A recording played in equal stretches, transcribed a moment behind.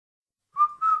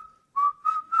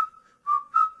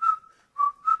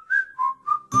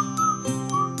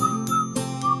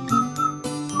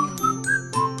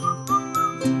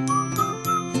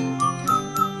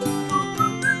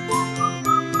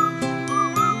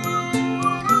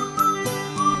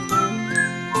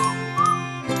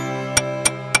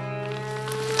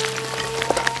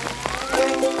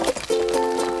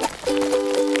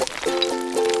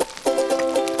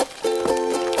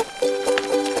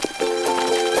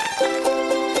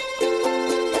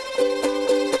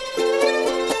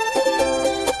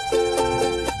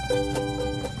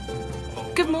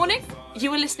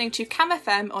listening to Cam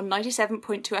FM on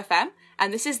 97.2 FM,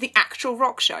 and this is the Actual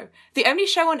Rock Show, the only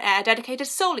show on air dedicated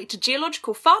solely to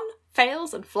geological fun,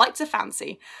 fails, and flights of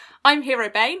fancy. I'm Hero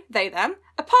Bain, they, them,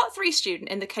 a Part 3 student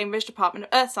in the Cambridge Department of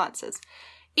Earth Sciences.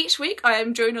 Each week I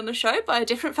am joined on the show by a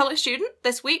different fellow student.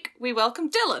 This week we welcome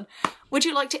Dylan. Would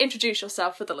you like to introduce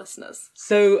yourself for the listeners?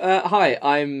 So, hi,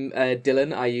 I'm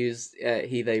Dylan. I use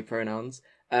he, they pronouns.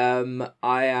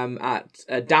 I am at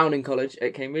Downing College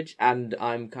at Cambridge, and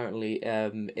I'm currently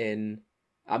I'm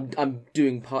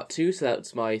doing part 2, so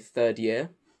that's my third year.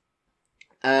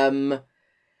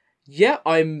 Yeah,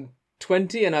 I'm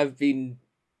 20, and I've been,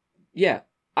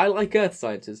 I like earth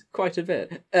sciences quite a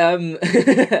bit.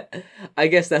 I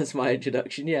guess that's my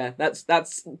introduction. Yeah,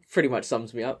 that's pretty much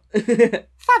sums me up.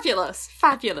 Fabulous.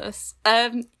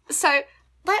 So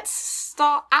let's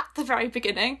start at the very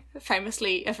beginning.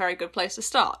 Famously, a very good place to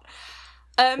start.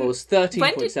 Well, it was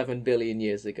 13.7 billion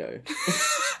years ago.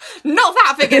 Not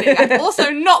that beginning, and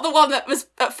also not the one that was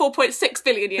at 4.6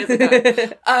 billion years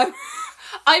ago.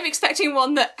 I'm expecting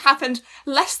one that happened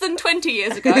less than 20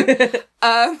 years ago.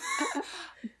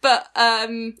 But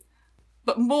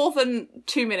more than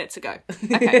 2 minutes ago.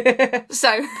 Okay.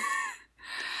 So,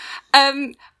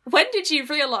 when did you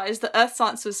realise that earth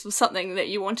sciences was something that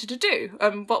you wanted to do?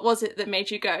 What was it that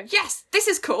made you go, yes, this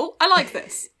is cool, I like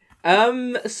this?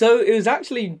 So it was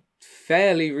actually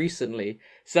fairly recently.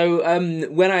 So,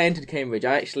 when I entered Cambridge,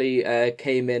 I actually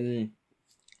came in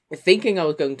thinking I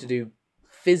was going to do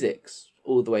physics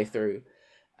all the way through.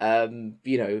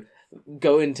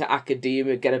 Go into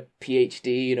academia, get a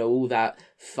PhD, all that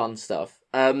fun stuff.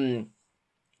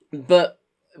 But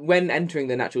when entering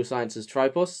the natural sciences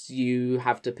tripos, you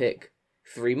have to pick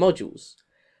 3 modules.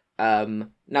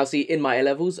 Now, see, in my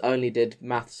A-levels, I only did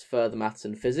maths, further maths,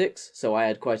 and physics, so I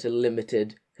had quite a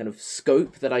limited kind of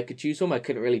scope that I could choose from. I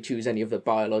couldn't really choose any of the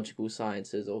biological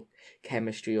sciences or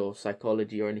chemistry or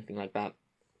psychology or anything like that.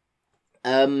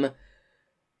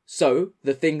 So,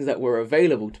 the things that were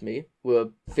available to me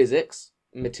were physics,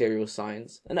 material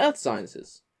science, and earth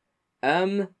sciences.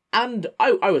 And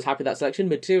I was happy with that selection.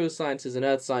 Material sciences and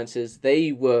earth sciences,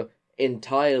 they were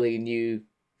entirely new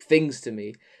things to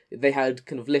me. They had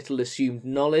kind of little assumed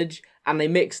knowledge, and they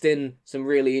mixed in some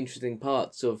really interesting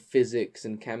parts of physics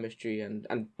and chemistry and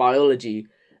biology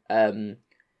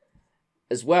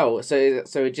as well. So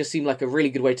it just seemed like a really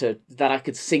good way that I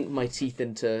could sink my teeth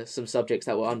into some subjects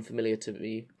that were unfamiliar to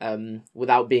me,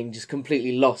 without being just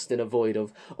completely lost in a void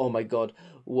of, oh my god,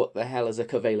 what the hell is a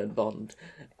covalent bond?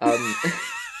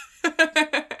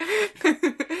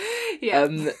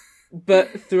 Yeah.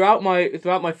 But throughout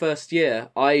my first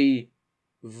year, I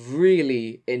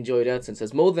really enjoyed earth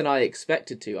sciences more than I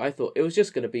expected to. I thought it was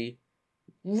just going to be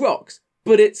rocks.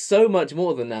 But it's so much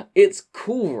more than that. It's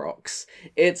cool rocks.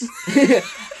 It's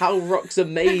how rocks are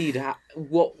made,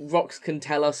 what rocks can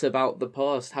tell us about the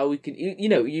past, how we can...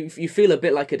 You feel a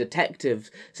bit like a detective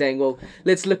saying, well,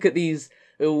 let's look at these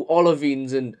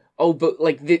olivines and... Oh, but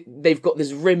they've got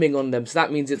this rimming on them, so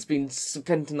that means it's been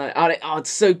spent in that...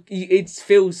 It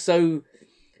feels so...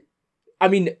 I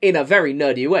mean, in a very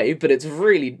nerdy way, but it's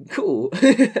really cool.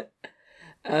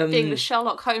 Being the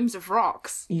Sher-Rock Holmes of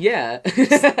rocks. Yeah.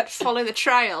 Just follow the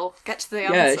trail, get to the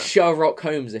answer. Yeah, Sher-Rock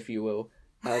Holmes, if you will.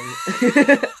 But,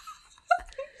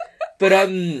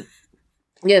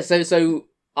 so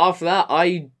after that,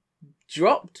 I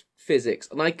dropped physics,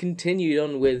 and I continued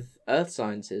on with earth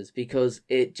sciences, because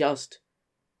it just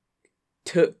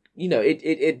took,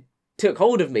 it took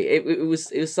hold of me. It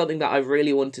was something that I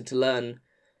really wanted to learn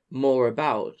more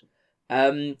about.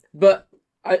 But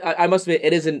I must admit,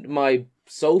 it isn't my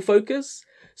sole focus.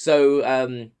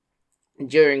 So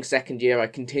during second year, I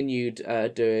continued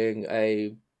doing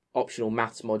a optional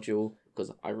maths module,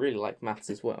 because I really like maths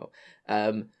as well,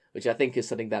 which I think is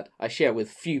something that I share with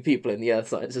few people in the earth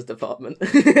sciences department.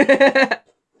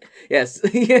 Yes.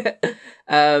 Yeah.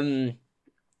 And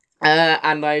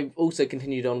I also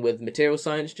continued on with material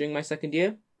science during my second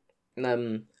year,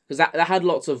 because that had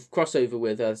lots of crossover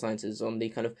with earth sciences on the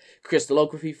kind of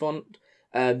crystallography font.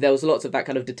 There was lots of that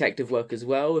kind of detective work as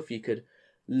well. If you could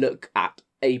look at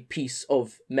a piece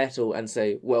of metal and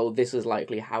say, well, this is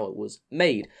likely how it was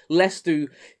made. Less through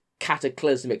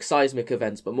cataclysmic seismic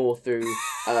events, but more through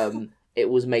it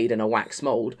was made in a wax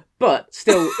mold. But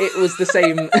still, it was the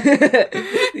same,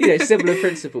 similar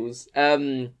principles.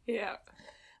 Yeah.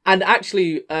 And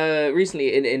actually,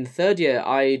 recently in third year,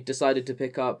 I decided to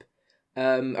pick up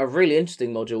a really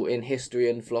interesting module in history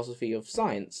and philosophy of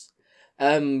science.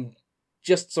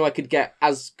 Just so I could get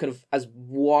as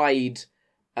wide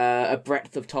a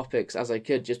breadth of topics as I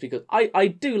could, just because I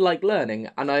do like learning,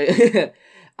 and I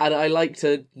and I like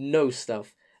to know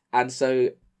stuff. And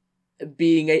so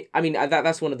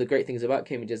that's one of the great things about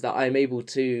Cambridge, is that I'm able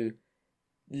to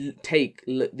take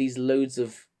these loads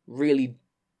of really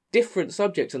different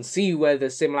subjects and see where the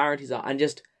similarities are and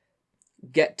just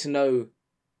get to know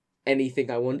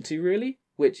anything I want to, really,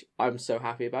 which I'm so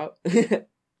happy about.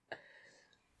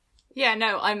 Yeah,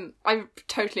 no, I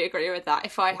totally agree with that.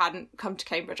 If I hadn't come to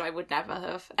Cambridge, I would never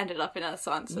have ended up in earth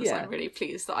sciences. Yeah. I'm really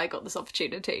pleased that I got this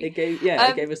opportunity. It gave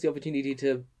us the opportunity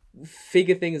to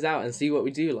figure things out and see what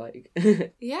we do like.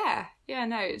 Yeah,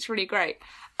 no, it's really great.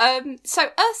 So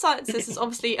earth sciences is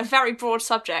obviously a very broad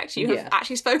subject. You have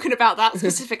actually spoken about that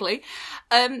specifically.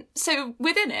 So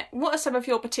within it, what are some of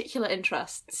your particular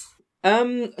interests?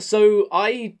 So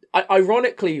I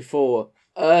ironically, for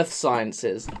earth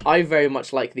sciences, I very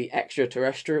much like the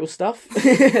extra-terrestrial stuff.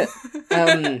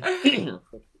 I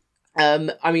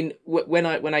mean, when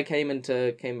I came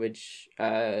into Cambridge,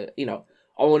 I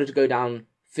wanted to go down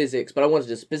physics, but I wanted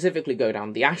to specifically go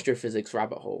down the astrophysics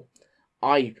rabbit hole.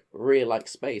 I really like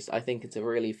space. I think it's a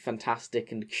really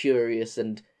fantastic and curious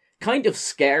and kind of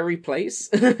scary place.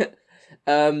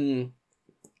 And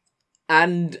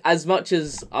as much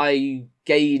as I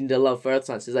gained a love for earth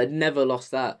sciences, I'd never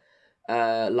lost that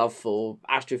love for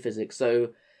astrophysics.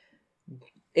 So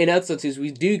in earth sciences, we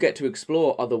do get to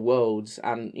explore other worlds,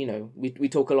 and we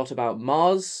talk a lot about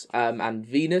Mars and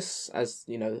Venus as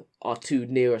our two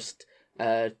nearest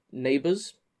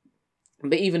neighbours.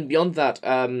 But even beyond that,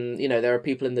 there are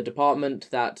people in the department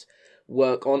that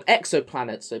work on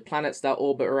exoplanets, so planets that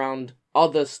orbit around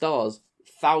other stars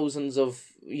thousands of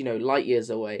light years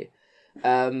away,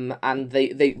 and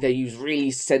they use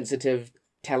really sensitive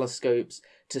telescopes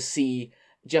to see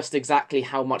just exactly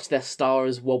how much their star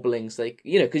is wobbling. So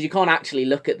because you can't actually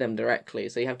look at them directly,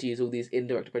 so you have to use all these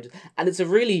indirect approaches, and it's a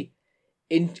really,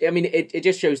 it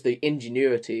just shows the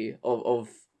ingenuity of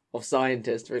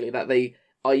scientists, really, that they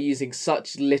are using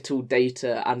such little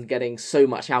data and getting so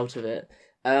much out of it.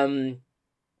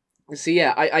 So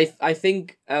yeah, I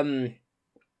think the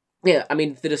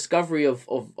discovery of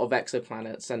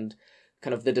exoplanets and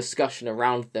kind of the discussion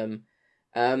around them,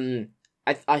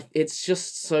 it's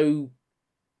just so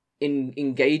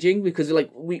engaging, because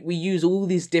we use all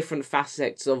these different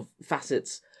facets of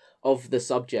the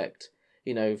subject,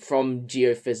 from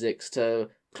geophysics to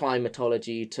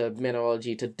climatology to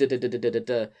mineralogy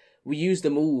to we use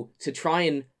them all to try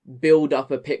and build up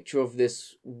a picture of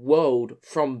this world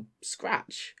from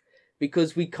scratch,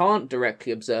 because we can't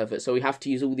directly observe it. So we have to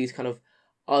use all these kind of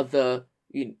other,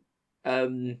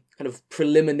 kind of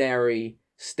preliminary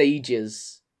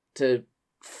stages to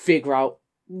figure out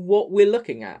what we're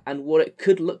looking at and what it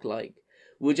could look like.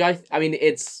 Which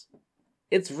it's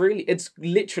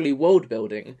literally world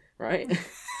building, right?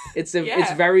 It's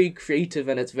very creative,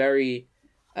 and it's very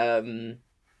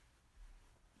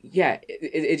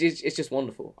it's just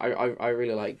wonderful. I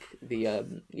really like the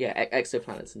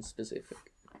exoplanets in specific.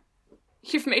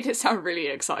 You've made it sound really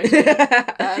exciting.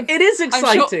 It is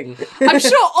exciting. I'm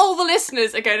sure all the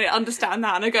listeners are going to understand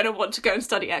that and are going to want to go and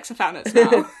study exoplanets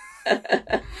now.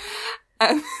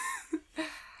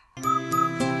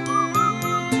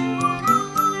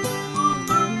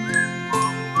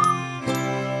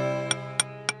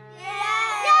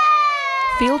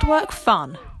 Fieldwork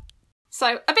fun.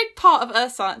 So, a big part of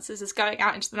earth sciences is going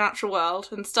out into the natural world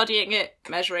and studying it,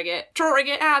 measuring it, drawing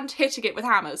it, and hitting it with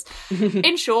hammers.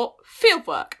 In short,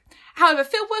 fieldwork. However,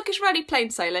 fieldwork is rarely plain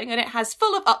sailing, and it has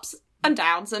full of ups and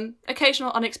downs and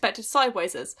occasional unexpected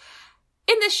sidewayses.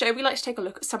 In this show, we like to take a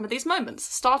look at some of these moments,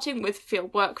 starting with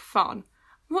fieldwork fun.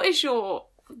 What is your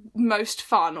most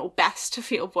fun or best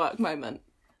fieldwork moment?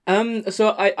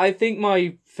 So I think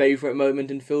my favourite moment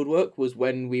in fieldwork was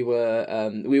when we were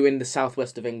in the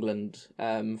southwest of England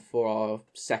for our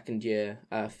second year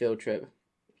field trip,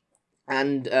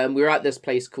 and we were at this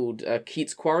place called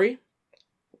Keats Quarry,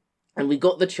 and we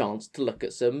got the chance to look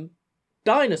at some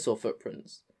dinosaur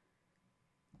footprints,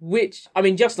 which,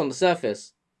 just on the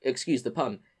surface, excuse the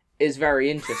pun, is very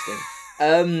interesting.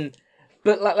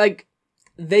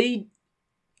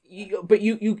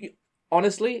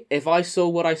 Honestly, if I saw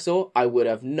what I saw, I would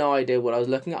have no idea what I was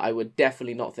looking at. I would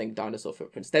definitely not think dinosaur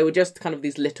footprints. They were just kind of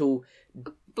these little,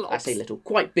 blobs. I say little,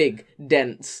 quite big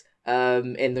dents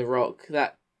in the rock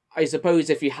that I suppose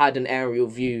if you had an aerial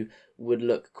view would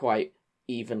look quite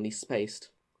evenly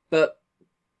spaced. But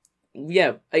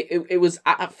yeah, it was,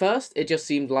 at first, it just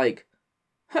seemed like,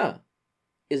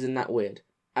 isn't that weird?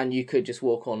 And you could just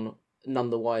walk on none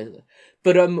the wiser.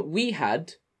 But we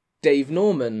had Dave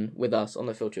Norman with us on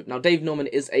the field trip. Now, Dave Norman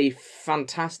is a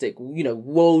fantastic,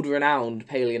 world-renowned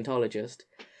paleontologist.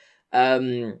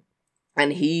 And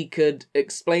he could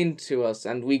explain to us,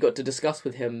 and we got to discuss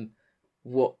with him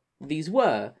what these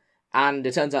were. and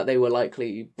it turns out they were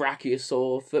likely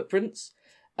brachiosaur footprints.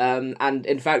 And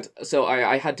in fact, so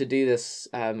I had to do this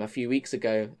a few weeks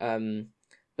ago,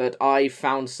 but I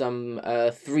found some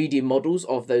 3D models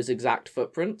of those exact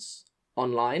footprints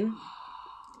online.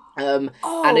 And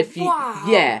if you, wow.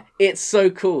 Yeah, it's so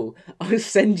cool. I'll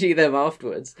send you them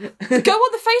afterwards. Go on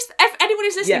the if anyone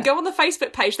who's listening, go on the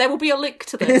Facebook page. There will be a link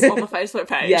to this on the Facebook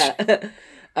page. Yeah,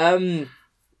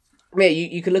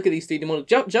 you can look at these 3D models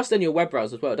just in your web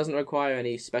browser as well. It doesn't require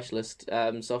any specialist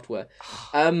software.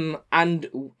 And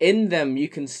in them, you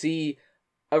can see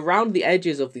around the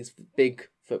edges of these big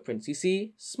footprints, you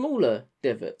see smaller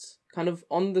divots, kind of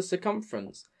on the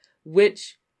circumference,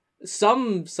 which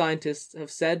some scientists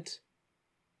have said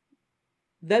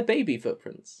they're baby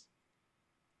footprints.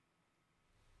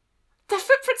 They're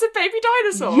footprints of baby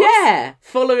dinosaurs? Yeah!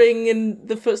 Following in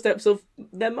the footsteps of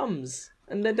their mums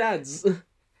and their dads.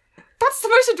 That's the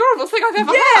most adorable thing I've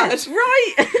ever heard!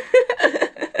 Right!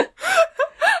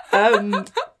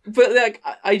 But, like,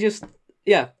 I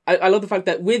love the fact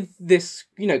that with this,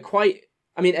 quite...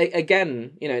 I mean,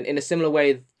 again, in a similar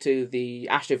way to the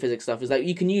astrophysics stuff, is that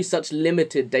you can use such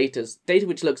limited data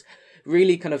which looks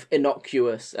really kind of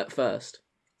innocuous at first,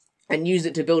 and use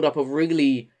it to build up a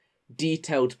really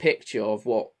detailed picture of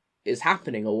what is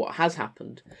happening or what has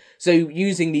happened. So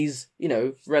using these,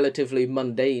 relatively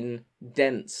mundane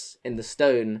dents in the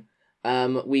stone,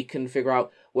 we can figure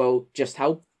out, well, just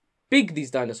how big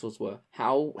these dinosaurs were,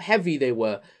 how heavy they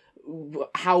were,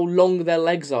 how long their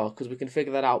legs are, because we can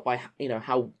figure that out by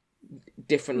how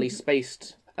differently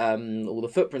spaced all the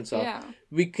footprints are. Yeah.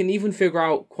 We can even figure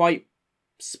out quite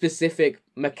specific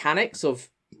mechanics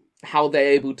of how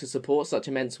they're able to support such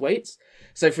immense weights.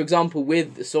 So, for example,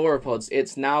 with the sauropods,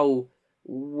 it's now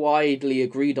widely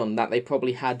agreed on that they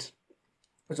probably had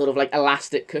sort of like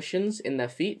elastic cushions in their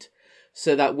feet,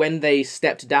 so that when they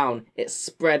stepped down, it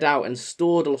spread out and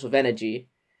stored a lot of energy.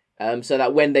 So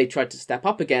that when they tried to step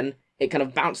up again, it kind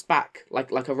of bounced back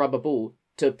like a rubber ball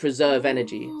to preserve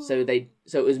energy. So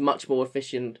it was much more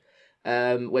efficient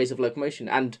ways of locomotion.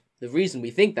 And the reason we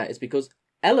think that is because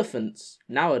elephants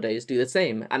nowadays do the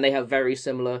same, and they have very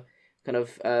similar kind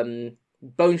of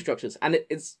bone structures. And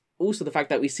it's also the fact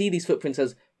that we see these footprints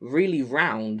as really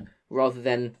round rather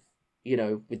than,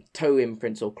 with toe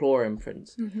imprints or claw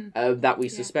imprints, that we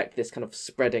suspect this kind of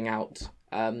spreading out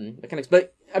mechanics.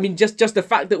 But I mean, just the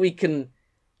fact that we can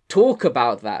talk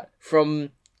about that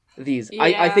from these,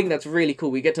 I think that's really cool.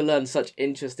 We get to learn such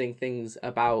interesting things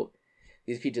about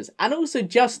these creatures, and also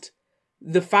just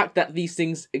the fact that these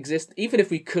things exist, even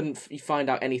if we couldn't find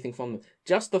out anything from them.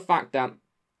 Just the fact that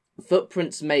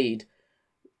footprints made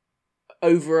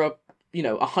over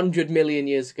 100 million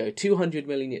years ago, 200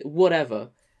 million years, whatever,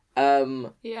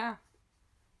 are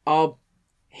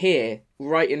here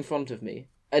right in front of me.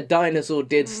 A dinosaur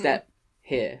did step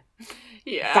here.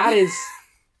 Yeah. That is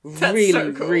really,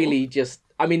 so cool. really just...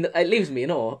 I mean, it leaves me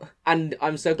in awe. And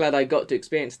I'm so glad I got to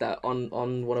experience that on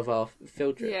one of our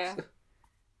field trips. Yeah.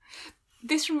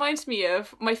 This reminds me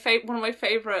of one of my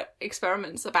favourite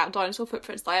experiments about dinosaur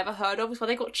footprints that I ever heard of was when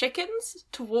they got chickens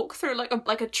to walk through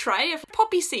like a tray of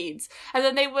poppy seeds, and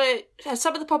then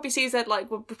some of the poppy seeds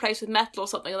were replaced with metal or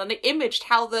something, and then they imaged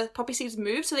how the poppy seeds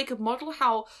moved so they could model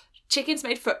how chickens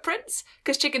made footprints,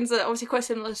 because chickens are obviously quite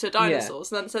similar to dinosaurs.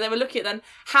 Yeah. And then, so they were looking at then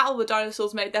how the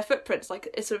dinosaurs made their footprints, like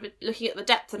it's sort of looking at the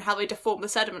depth and how they deform the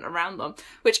sediment around them,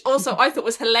 which also I thought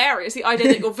was hilarious, the idea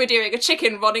that you're videoing a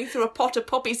chicken running through a pot of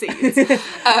poppy seeds.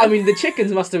 I mean, the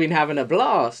chickens must have been having a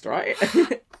blast, right?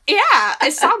 Yeah,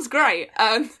 it sounds great.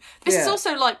 This is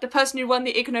also like the person who won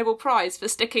the Ig Nobel Prize for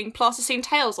sticking plasticine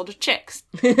tails onto chicks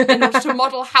in order to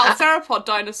model how theropod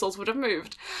dinosaurs would have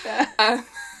moved.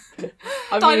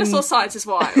 Dinosaur science is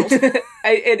wild.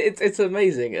 It's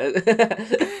amazing.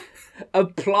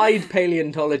 Applied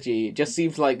paleontology just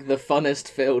seems like the funnest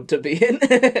field to be in.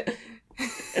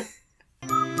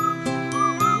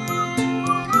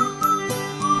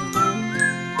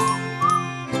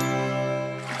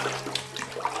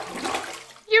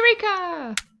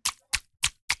 Eureka!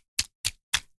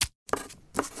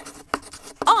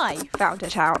 I found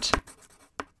it out.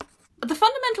 The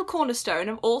fundamental cornerstone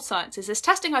of all sciences is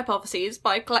testing hypotheses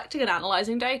by collecting and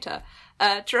analysing data.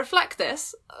 To reflect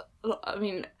this, I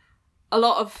mean, a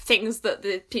lot of things that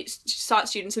the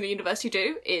science students in the university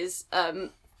do is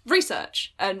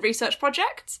research and research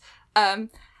projects. And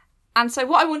so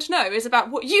what I want to know is about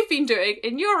what you've been doing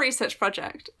in your research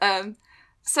project.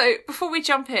 So before we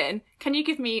jump in, can you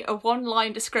give me a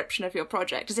one-line description of your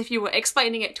project, as if you were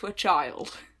explaining it to a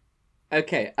child?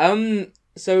 Okay,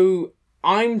 so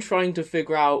I'm trying to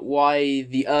figure out why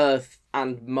the Earth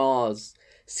and Mars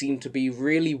seem to be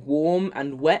really warm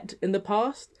and wet in the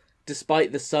past,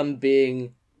 despite the sun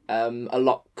being a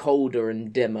lot colder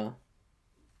and dimmer.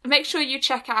 Make sure you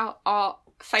check out our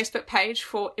Facebook page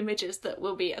for images that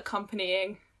will be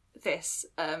accompanying this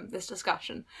this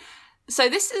discussion. So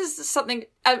this is something,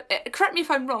 correct me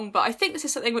if I'm wrong, but I think this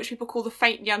is something which people call the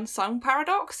faint young sun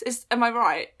paradox. Am I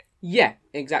right? Yeah,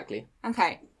 exactly.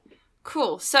 Okay,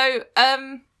 cool. So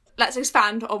let's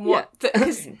expand on what...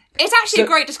 Because it's actually a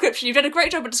great description. You've done a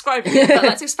great job of describing it, but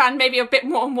let's expand maybe a bit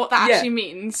more on what that actually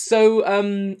means.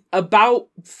 So about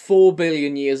 4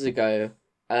 billion years ago,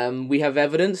 we have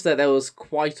evidence that there was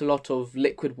quite a lot of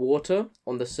liquid water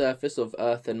on the surface of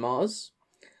Earth and Mars.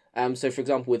 So, for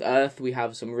example, with Earth, we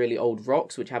have some really old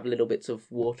rocks which have little bits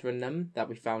of water in them that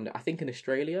we found, I think, in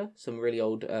Australia, some really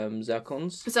old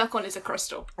zircons. Zircon is a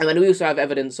crystal. And then we also have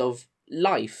evidence of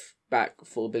life back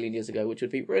 4 billion years ago, which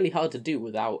would be really hard to do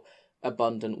without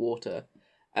abundant water.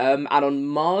 And on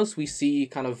Mars, we see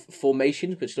kind of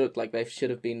formations which look like they should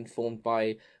have been formed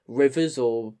by rivers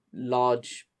or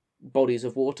large bodies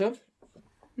of water.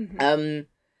 Mm-hmm.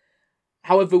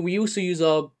 However, we also use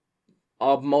our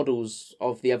models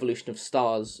of the evolution of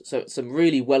stars, so some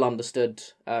really well understood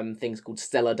things called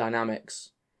stellar dynamics,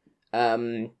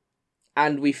 and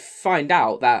we find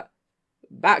out that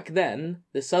back then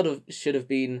the sun should have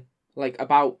been like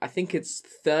about, I think it's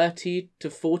 30 to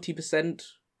 40%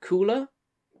 cooler.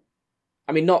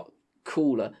 I mean, not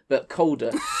cooler, but colder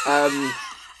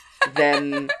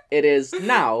than it is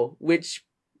now, which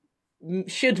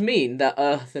should mean that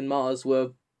Earth and Mars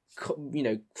were,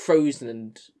 frozen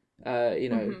and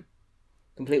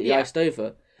completely iced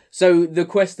over. So the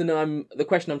question I'm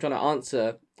trying to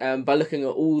answer, by looking at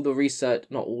all the research,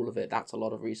 not all of it, that's a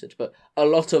lot of research, but a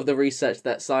lot of the research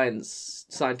that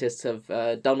scientists have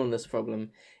done on this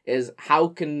problem, is how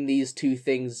can these two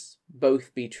things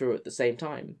both be true at the same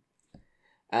time?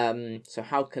 So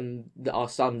how can our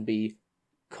sun be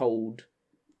cold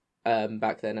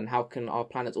back then, and how can our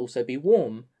planets also be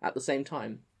warm at the same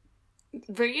time?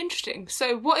 Very interesting.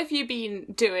 So what have you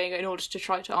been doing in order to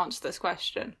try to answer this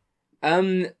question?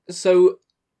 So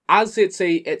as it's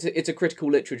a critical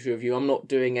literature review, I'm not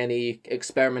doing any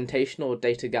experimentation or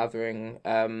data gathering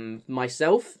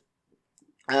myself.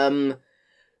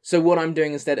 So what I'm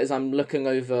doing instead is I'm looking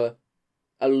over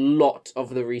a lot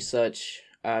of the research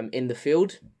in the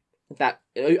field that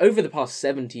over the past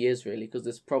 70 years, really, because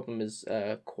this problem is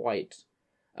quite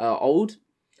old.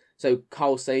 So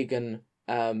Carl Sagan,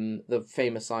 the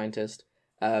famous scientist,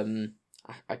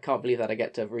 I can't believe that I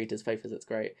get to read his papers. It's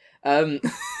great.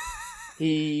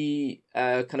 He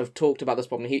kind of talked about this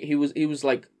problem. He was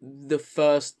like the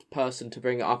first person to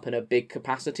bring it up in a big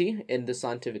capacity in the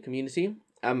scientific community,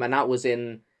 and that was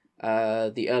in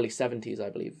the early 70s, I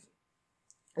believe.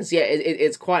 So yeah,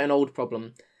 it's quite an old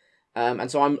problem,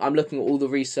 and so I'm looking at all the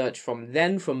research from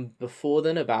before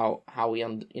then about how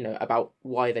about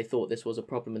why they thought this was a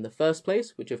problem in the first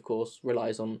place, which of course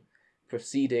relies on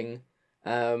preceding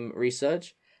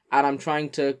research, and I'm trying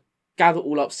to gather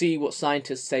all up, see what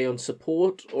scientists say on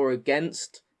support or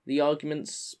against the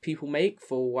arguments people make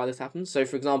for why this happens. So,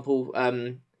 for example,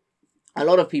 a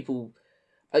lot of people,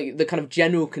 the kind of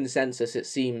general consensus, it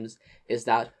seems, is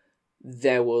that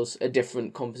there was a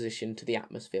different composition to the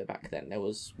atmosphere back then. There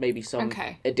was maybe some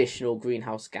additional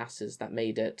greenhouse gases that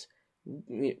made it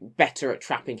better at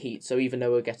trapping heat. So even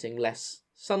though we're getting less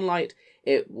sunlight,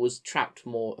 it was trapped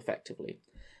more effectively.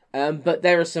 But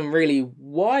there are some really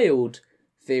wild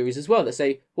theories as well that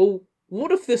say, well,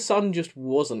 what if the sun just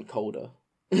wasn't colder?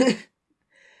 Which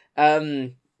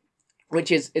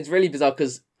is, it's really bizarre,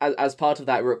 because as part of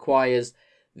that, it requires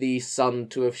the sun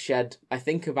to have shed, I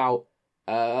think, about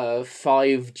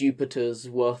 5 Jupiters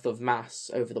worth of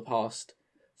mass over the past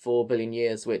 4 billion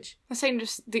years, which... I'm saying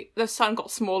just the sun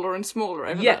got smaller and smaller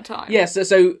over that time. Yeah,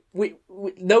 so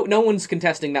no one's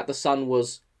contesting that the sun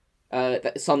was...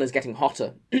 that the sun is getting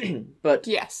hotter, but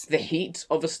yes, the heat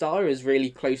of a star is really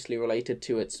closely related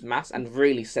to its mass and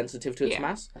really sensitive to its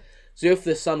mass. So if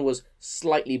the sun was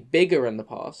slightly bigger in the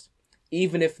past,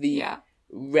 even if the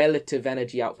relative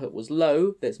energy output was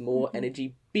low, there's more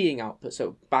energy being output, so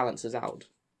it balances out.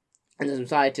 And some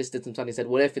scientists did some studies, said,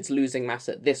 well, if it's losing mass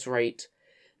at this rate,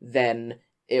 then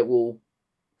it will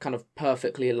kind of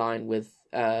perfectly align with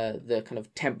the kind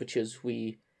of temperatures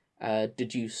we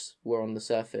deduce were on the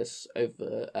surface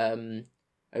over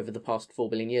the past 4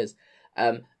 billion years.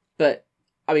 But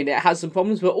I mean, it has some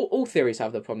problems, but all theories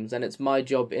have their problems, and it's my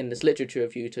job in this literature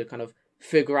review to kind of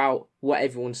figure out what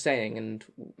everyone's saying and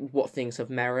what things have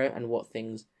merit and what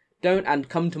things don't, and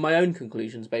come to my own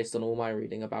conclusions based on all my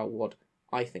reading about what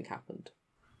I think happened.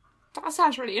 That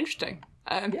sounds really interesting.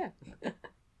 Yeah.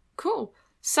 Cool.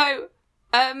 So,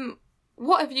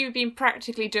 what have you been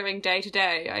practically doing day to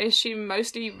day? I assume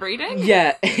mostly reading?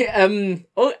 Yeah.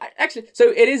 Actually, so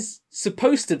it is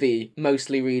supposed to be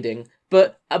mostly reading,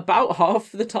 but about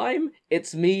half the time,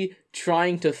 it's me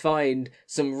trying to find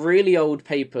some really old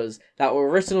papers that were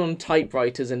written on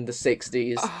typewriters in the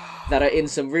 60s that are in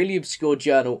some really obscure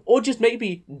journal, or just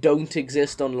maybe don't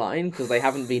exist online because they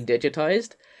haven't been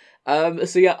digitized.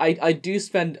 So yeah, I do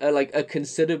spend a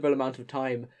considerable amount of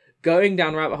time going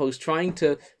down rabbit holes trying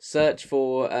to search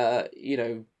for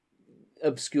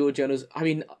obscure journals. I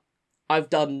mean, I've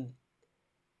done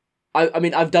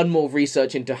more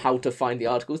research into how to find the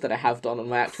articles than I have done on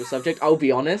my actual subject, I'll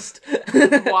be honest.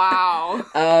 Wow.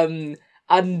 And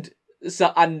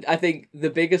I think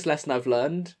the biggest lesson I've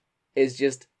learned is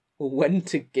just when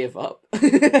to give up.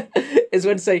 Is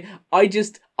when to say, I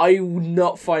will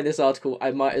not find this article,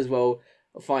 I might as well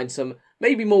find some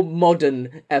maybe more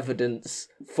modern evidence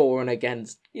for and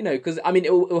against, because, I mean,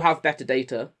 it'll have better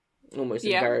data, almost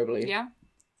invariably. Yeah.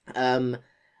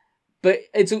 But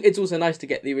it's also nice to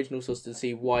get the original source to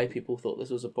see why people thought this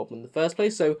was a problem in the first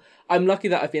place. So I'm lucky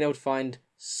that I've been able to find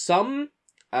some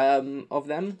of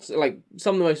them. So, like,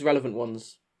 some of the most relevant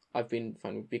ones I've been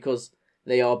finding, because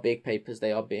they are big papers,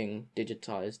 they are being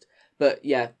digitized. But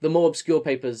yeah, the more obscure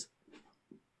papers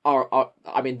are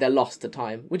they're lost to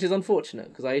time, which is unfortunate,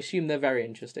 because I assume they're very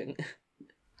interesting.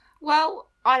 Well,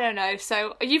 I don't know.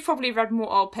 So you've probably read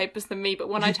more old papers than me, but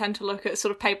when I tend to look at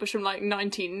sort of papers from like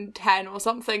 1910 or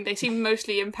something, they seem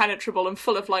mostly impenetrable and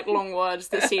full of like long words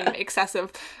that seem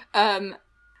excessive.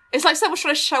 It's like someone's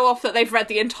trying to show off that they've read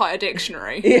the entire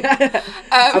dictionary. Yeah.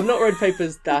 I've not read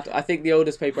papers that... I think the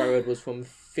oldest paper I read was from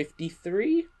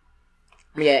 53.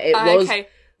 Yeah, it was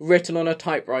written on a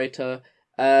typewriter.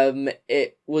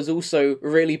 It was also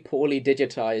really poorly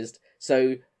digitized,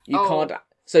 so you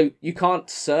can't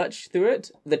search through it.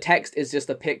 The text is just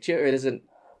a picture. It isn't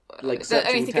like searchable text. I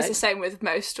only think it's the same with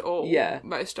most old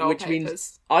which papers.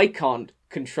 Means I can't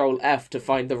Control F to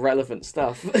find the relevant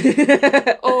stuff.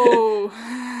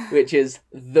 Which is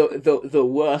the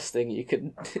worst thing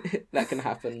that can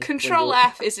happen. Control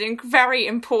F is a very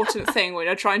important thing when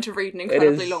you're trying to read an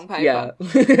incredibly long paper. Yeah.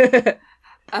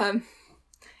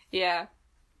 Yeah.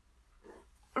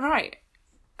 Right.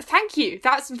 Thank you.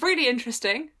 That's really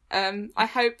interesting. I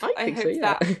hope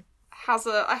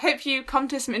you come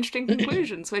to some interesting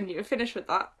conclusions when you finish with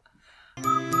that.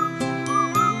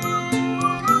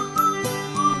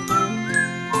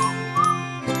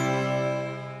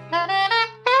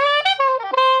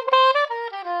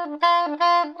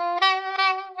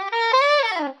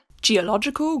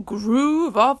 Geological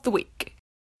Groove of the Week.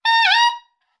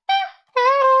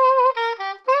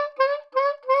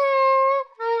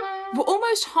 We're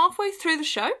almost halfway through the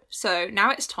show, so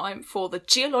now it's time for the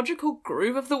Geological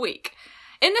Groove of the Week.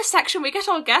 In this section, we get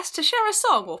our guests to share a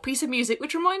song or piece of music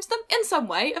which reminds them in some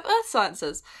way of earth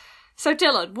sciences. So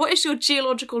Dylan, what is your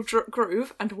geological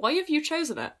groove and why have you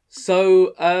chosen it?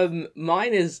 So,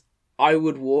 mine is I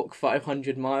Would Walk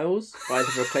 500 Miles by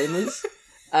the Proclaimers.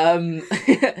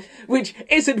 Which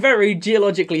isn't very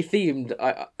geologically themed.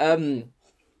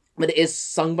 But it is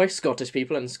sung by Scottish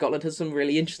people, and Scotland has some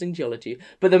really interesting geology.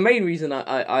 But the main reason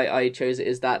I chose it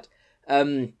is that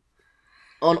on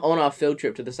our field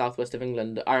trip to the southwest of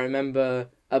England, I remember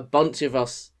a bunch of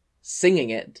us singing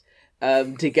it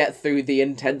to get through the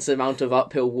intense amount of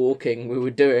uphill walking we were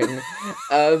doing.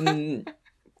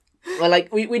 Well,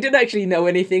 we didn't actually know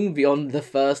anything beyond the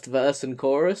first verse and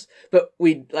chorus, but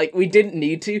we didn't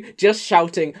need to. Just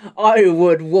shouting, I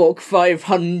would walk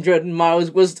 500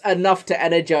 miles was enough to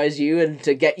energize you and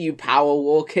to get you power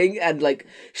walking and,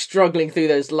 struggling through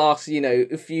those last,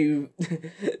 few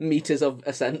meters of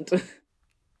ascent.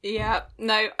 Yeah,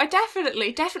 no, I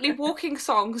definitely walking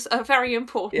songs are very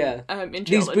important in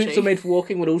geology. These Boots Are Made for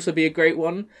Walking would also be a great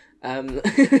one.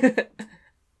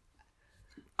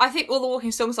 I think all the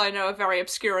walking songs I know are very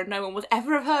obscure and no one would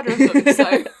ever have heard of them,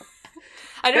 so...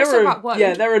 I know some about Word.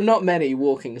 Yeah, there are not many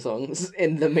walking songs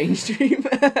in the mainstream.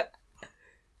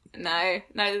 No,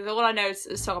 the one I know is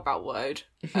a song about Word.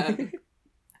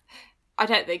 I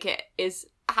don't think it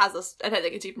I don't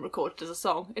think it's even recorded as a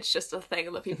song, it's just a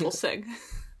thing that people sing.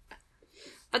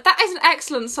 But that is an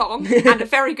excellent song, and a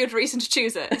very good reason to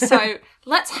choose it, so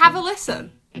let's have a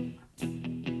listen.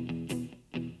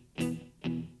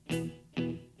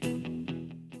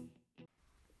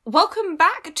 Welcome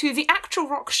back to the Actual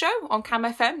Rock Show on Cam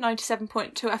FM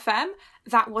 97.2 FM.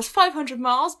 That was 500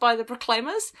 Miles by the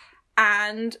Proclaimers.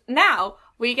 And now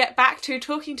we get back to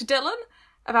talking to Dylan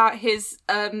about his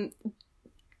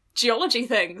geology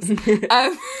things.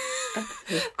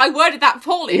 I worded that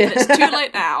poorly, but it's too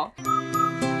late now.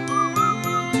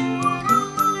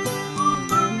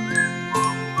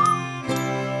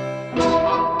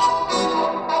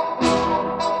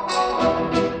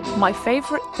 My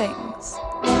favourite things.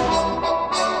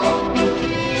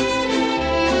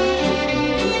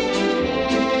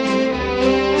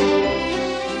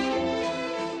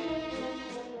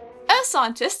 Earth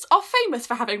scientists are famous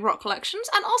for having rock collections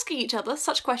and asking each other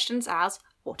such questions as,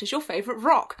 what is your favourite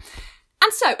rock?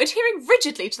 And so, adhering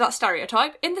rigidly to that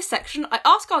stereotype, in this section I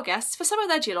ask our guests for some of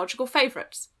their geological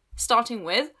favourites. Starting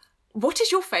with, what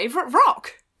is your favourite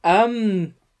rock?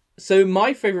 So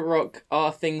my favourite rock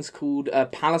are things called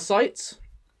pallasites.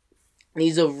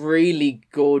 These are really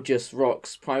gorgeous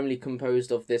rocks, primarily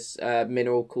composed of this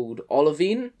mineral called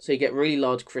olivine. So you get really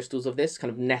large crystals of this,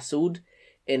 kind of nestled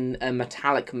in a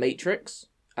metallic matrix,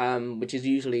 which is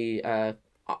usually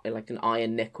like an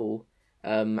iron-nickel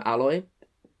alloy.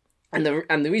 And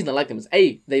the reason I like them is,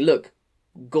 A, they look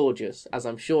gorgeous, as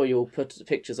I'm sure you'll put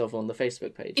pictures of on the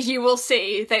Facebook page. You will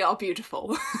see, they are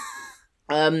beautiful.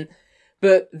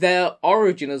 But their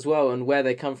origin as well, and where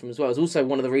they come from as well, is also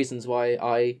one of the reasons why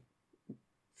I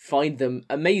find them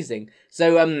amazing.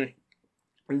 So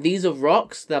these are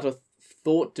rocks that are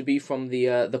thought to be from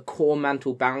the core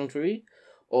mantle boundary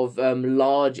of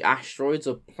large asteroids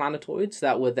or planetoids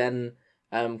that were then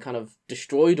kind of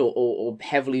destroyed or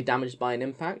heavily damaged by an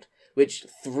impact, which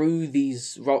threw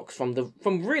these rocks from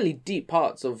really deep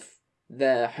parts of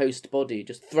their host body,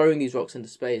 just throwing these rocks into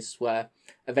space, where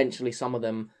eventually some of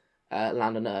them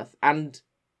land on Earth. And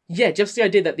yeah, just the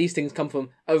idea that these things come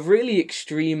from a really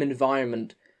extreme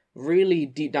environment, really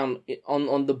deep down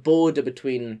on the border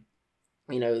between,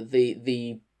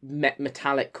 the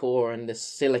metallic core and the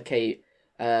silicate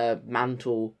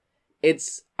mantle. It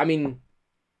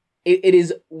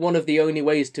is one of the only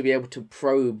ways to be able to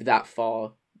probe that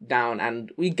far down,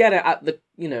 and we get it at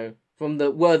from the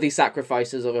worthy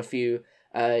sacrifices of a few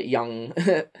young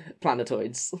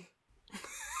planetoids.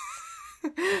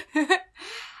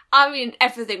 I mean,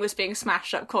 everything was being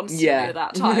smashed up constantly at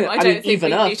that time. I don't think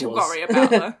even we Earth need to was. worry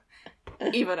about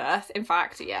even Earth, in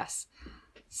fact, yes.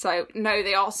 So, no,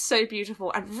 they are so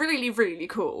beautiful and really, really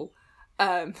cool.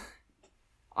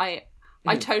 I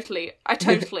totally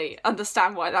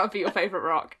understand why that would be your favourite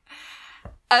rock.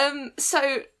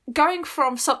 So, going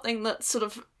from something that's sort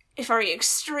of very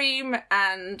extreme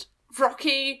and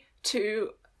rocky to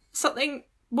something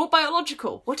more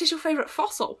biological, what is your favourite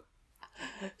fossil?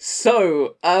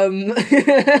 So,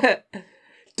 do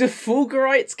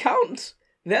fulgurites count?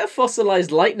 They're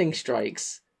fossilised lightning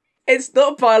strikes. It's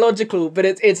not biological, but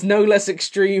it's no less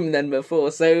extreme than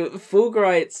before. So,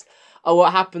 fulgurites are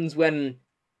what happens when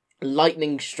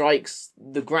lightning strikes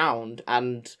the ground,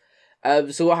 and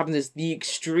so what happens is the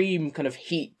extreme kind of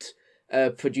heat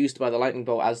produced by the lightning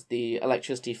bolt as the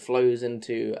electricity flows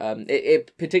into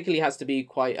it particularly has to be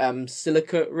quite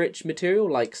silica-rich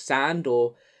material like sand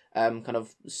or kind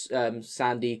of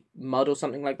sandy mud or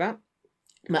something like that.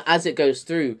 But as it goes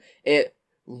through, it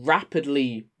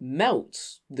rapidly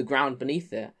melts the ground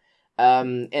beneath it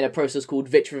in a process called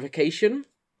vitrification,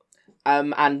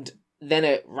 and then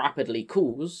it rapidly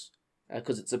cools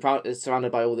because it's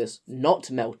surrounded by all this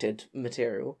not melted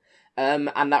material, and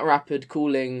that rapid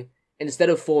cooling, instead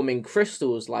of forming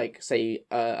crystals like, say,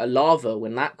 a lava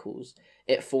when that cools,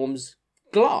 it forms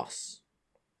glass.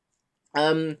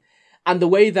 And the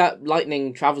way that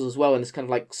lightning travels as well in this kind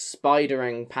of like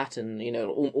spidering pattern,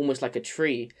 almost like a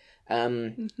tree,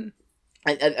 and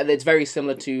it's very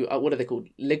similar to, what are they called?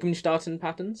 Liechtenstein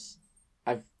patterns?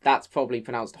 That's probably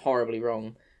pronounced horribly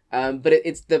wrong. But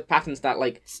it's the patterns that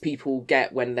like people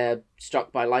get when they're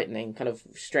struck by lightning, kind of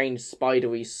strange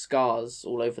spidery scars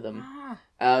all over them.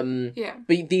 Yeah.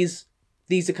 But these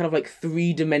are kind of like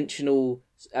 3-dimensional.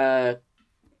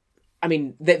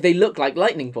 They look like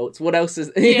lightning bolts. What else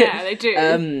is? Yeah, they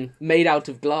do. Made out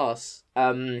of glass.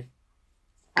 And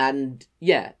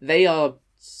yeah, they are.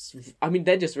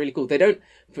 They're just really cool. They don't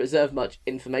preserve much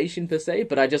information per se,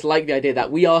 but I just like the idea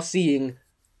that we are seeing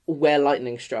where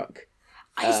lightning struck.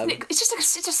 It's just like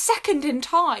it's a second in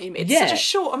time. It's such a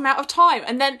short amount of time.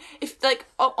 And then if like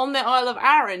on the Isle of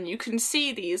Arran, you can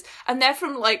see these, and they're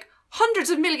from like hundreds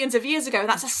of millions of years ago.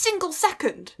 That's a single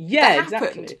second. Yeah, that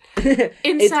happened.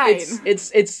 Exactly.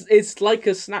 Insane. It's like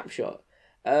a snapshot.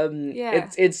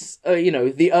 It's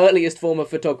the earliest form of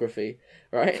photography,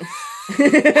 right?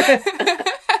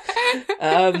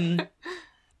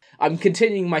 I'm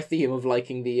continuing my theme of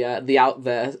liking the out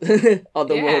there,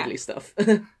 otherworldly stuff.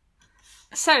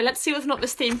 So let's see whether or not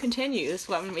this theme continues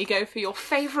when we go for your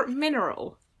favourite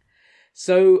mineral.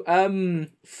 So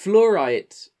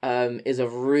fluorite is a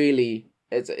really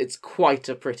it's quite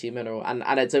a pretty mineral, and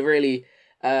it's a really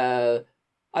I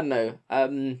don't know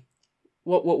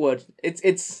what word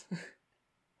it's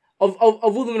of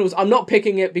all the minerals, I'm not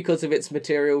picking it because of its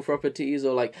material properties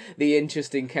or like the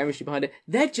interesting chemistry behind it.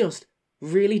 They're just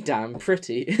really damn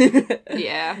pretty.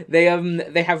 Yeah.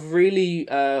 They have really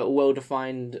well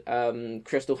defined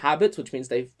crystal habits, which means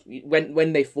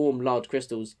when they form large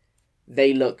crystals,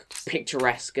 they look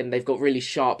picturesque and they've got really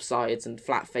sharp sides and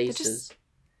flat faces.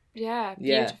 Yeah,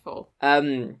 beautiful.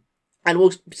 And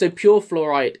so pure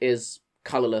fluorite is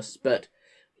colorless, but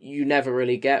you never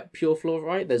really get pure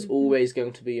fluorite. There's always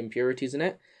going to be impurities in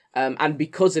it. And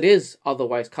because it is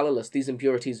otherwise colorless, these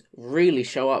impurities really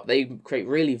show up. They create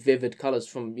really vivid colors,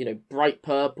 from bright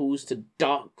purples to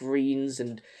dark greens,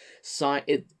 and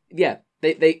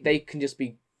they can just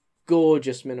be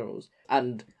gorgeous minerals.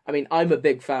 And I mean, I'm a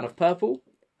big fan of purple,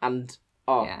 and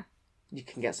you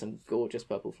can get some gorgeous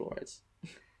purple fluorides.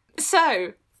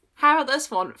 So, how about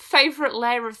this one? Favorite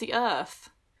layer of the Earth?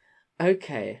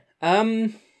 Okay.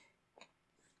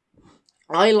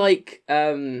 I like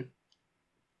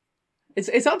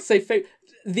It's hard to say.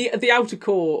 The outer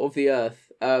core of the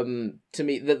Earth, to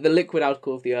me, the liquid outer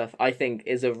core of the Earth, I think,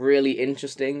 is a really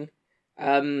interesting,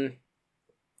 kind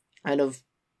of,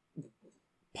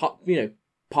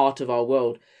 part of our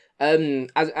world.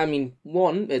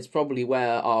 One, it's probably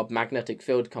where our magnetic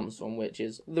field comes from, which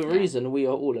is the reason we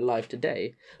are all alive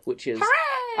today, which is, Hooray!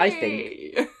 I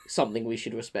think, something we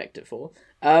should respect it for.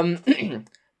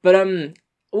 But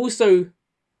also,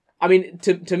 I mean,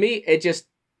 to me, it just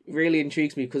really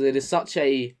intrigues me because it is such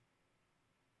a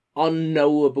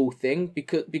unknowable thing,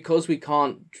 because we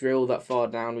can't drill that far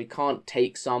down, we can't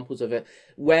take samples of it.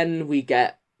 When we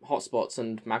get hotspots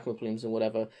and magma plumes and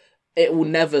whatever, it will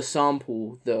never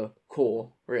sample the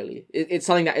core, really. It's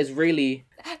something that is really...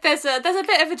 There's a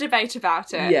bit of a debate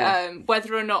about it, Yeah.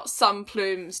 Whether or not some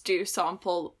plumes do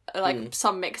sample,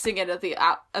 some mixing in of the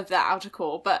outer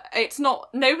core, but it's not...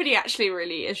 Nobody actually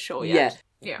really is sure yet.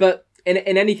 Yeah. But in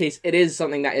any case, it is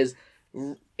something that is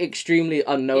extremely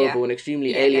unknowable and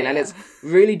extremely alien, and it's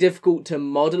really difficult to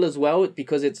model as well,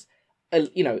 because it's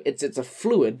a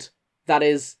fluid that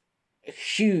is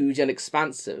huge and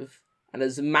expansive, and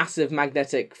there's massive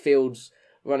magnetic fields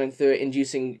running through it,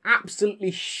 inducing absolutely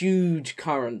huge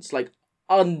currents, like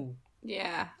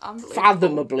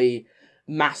unfathomably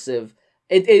massive.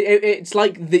 It's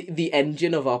like the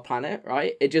engine of our planet,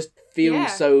 right? It just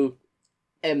feels so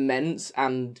immense,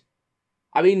 and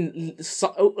I mean,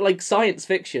 like science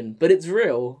fiction, but it's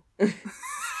real.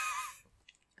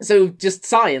 So just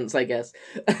science, I guess.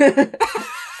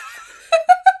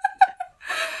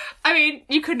 I mean,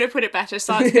 you couldn't have put it better.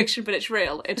 Science fiction, but it's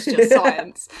real. It's just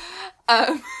science.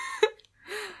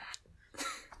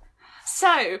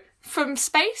 So, from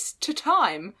space to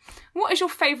time, what is your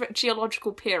favourite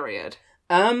geological period?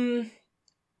 It's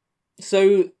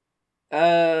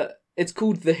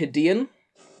called the Hadean,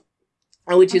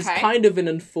 which is kind of an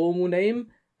informal name.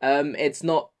 It's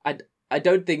not... I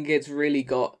don't think it's really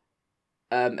got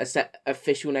a set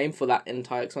official name for that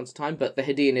entire expanse of time, but the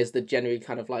Hadean is the generally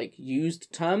kind of like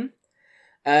used term.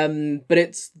 But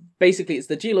it's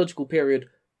the geological period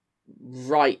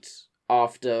right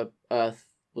after Earth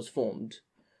was formed.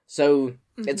 So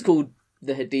it's called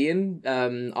the Hadean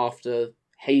after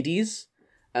Hades,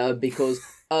 because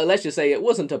let's just say it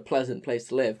wasn't a pleasant place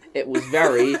to live. It was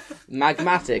very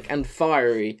magmatic and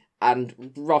fiery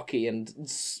and rocky and,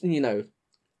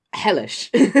 hellish.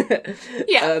 A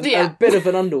bit of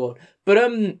an underworld. But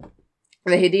the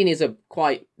Hadean is a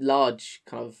quite large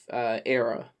kind of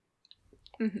era.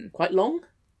 Mm-hmm. Quite long?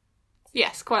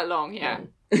 Yes, quite long, yeah.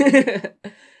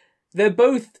 They're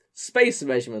both space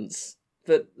measurements,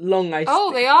 but long, I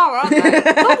Oh, they are, aren't they?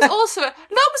 Long's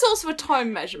also a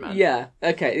time measurement. Yeah,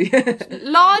 okay.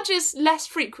 Large is less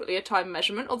frequently a time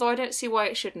measurement, although I don't see why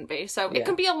it shouldn't be. So it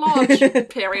can be a large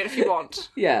period if you want.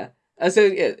 Yeah.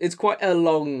 It's quite a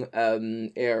long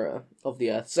era of the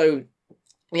Earth. So,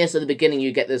 yes, at the beginning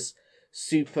you get this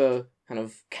super kind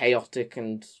of chaotic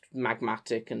and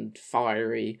magmatic and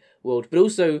fiery world, but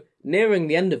also nearing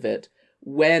the end of it,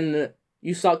 when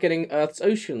you start getting Earth's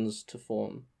oceans to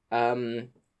form.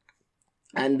 And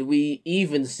we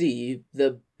even see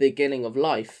the beginning of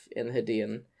life in the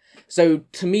Hadean. So,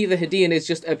 to me, the Hadean is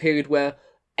just a period where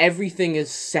everything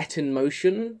is set in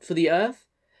motion for the Earth,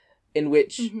 in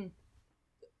which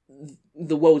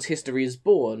the world's history is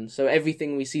born. So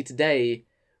everything we see today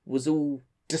was all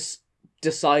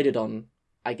decided on,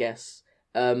 I guess,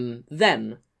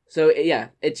 then. So,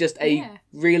 it's just a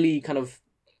really kind of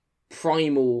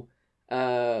primal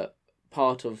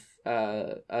part of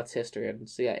Earth's history. And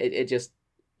so, it just...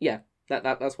 Yeah,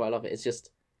 that's why I love it. It's just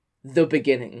the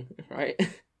beginning, right?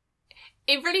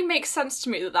 it really makes sense to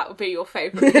me that would be your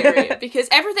favourite period, because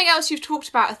everything else you've talked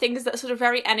about are things that are sort of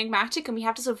very enigmatic and we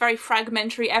have to sort of very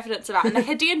fragmentary evidence about. And the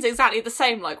Hadean's exactly the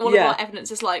same. Like, all of our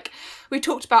evidence is like, we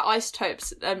talked about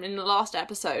isotopes in the last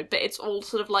episode, but it's all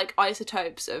sort of like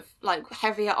isotopes of like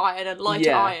heavier iron and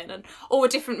lighter iron and all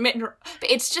different mineral. But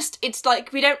it's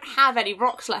like we don't have any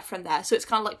rocks left from there, so it's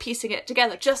kind of like piecing it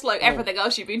together, just like everything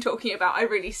else you've been talking about. I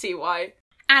really see why.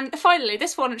 And finally,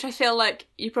 this one, which I feel like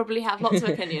you probably have lots of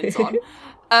opinions on.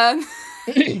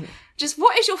 Just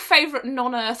what is your favourite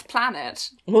non-Earth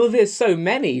planet? Well, there's so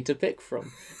many to pick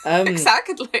from.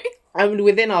 Exactly. I mean,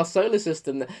 within our solar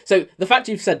system. So the fact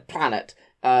you've said planet.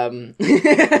 You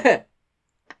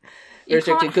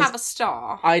can't have a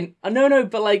star. No,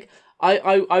 but like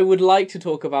I would like to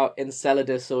talk about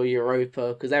Enceladus or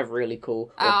Europa because they're really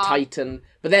cool. Or Titan,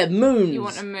 but they're moons. You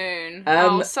want a moon?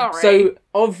 Sorry. So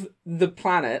of the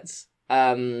planets,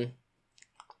 my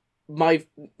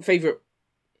favourite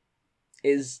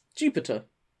is Jupiter.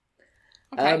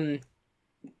 Okay.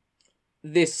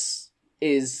 This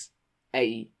is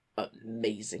a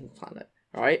amazing planet,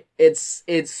 right? It's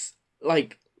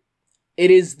like it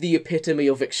is the epitome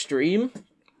of extreme,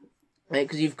 right?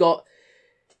 Because you've got.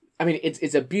 I mean,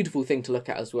 it's a beautiful thing to look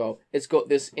at as well. It's got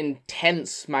this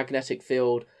intense magnetic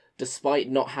field, despite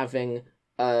not having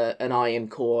an iron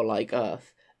core like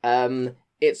Earth.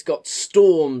 It's got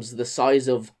storms the size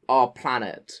of our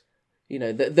planet. You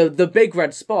know, the big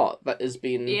red spot that has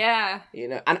been... Yeah. You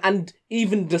know, and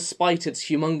even despite its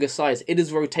humongous size, it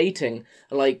is rotating,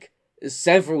 like,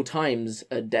 several times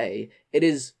a day. It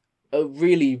is a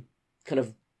really kind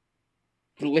of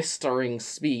blistering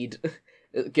speed,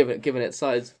 given its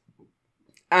size.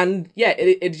 And yeah,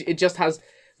 it just has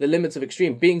the limits of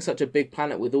extreme. Being such a big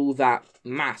planet with all that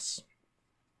mass,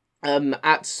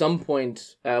 at some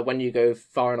point when you go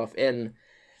far enough in,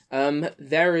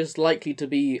 there is likely to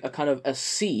be a kind of a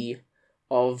sea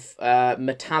of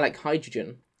metallic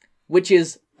hydrogen, which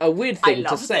is a weird thing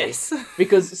to say. This.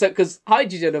 because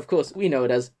hydrogen, of course, we know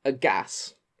it as a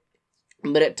gas,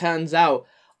 but it turns out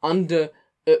under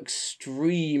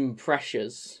extreme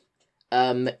pressures,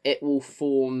 it will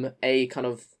form a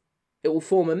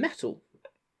metal.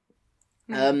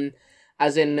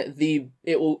 As in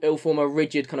it will form a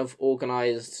rigid kind of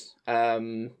organized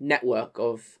network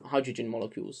of hydrogen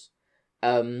molecules,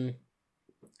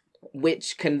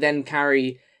 which can then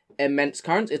carry immense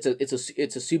currents. It's a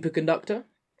superconductor,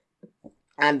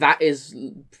 and that is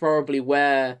probably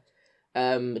where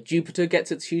Jupiter gets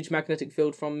its huge magnetic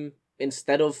field from.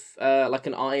 Instead of like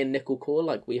an iron nickel core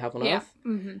like we have on Earth,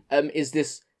 is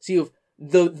this sea of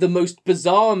the most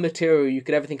bizarre material you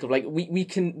could ever think of. Like we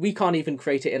can't even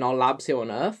create it in our labs here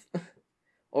on Earth,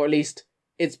 or at least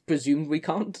it's presumed we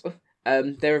can't.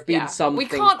 There have been some. We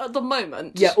can't at the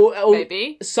moment. Yeah, or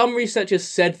maybe some researchers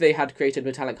said they had created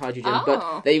metallic hydrogen,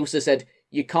 but they also said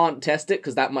you can't test it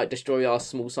because that might destroy our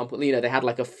small sample. You know, they had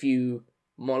like a few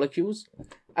molecules.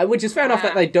 Which is fair enough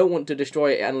that they don't want to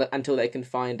destroy it until they can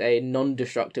find a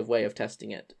non-destructive way of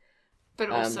testing it. But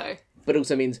also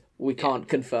means we can't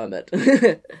confirm it.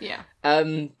 Yeah.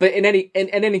 But in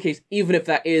any case, even if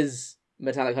that is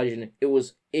metallic hydrogen, it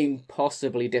was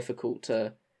impossibly difficult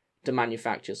to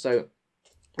manufacture. So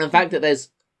the fact that there's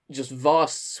just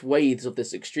vast swathes of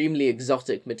this extremely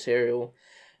exotic material,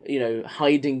 you know,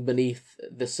 hiding beneath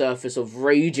the surface of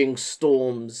raging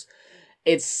storms.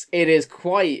 It is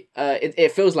quite.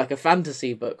 It feels like a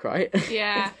fantasy book, right?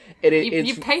 Yeah.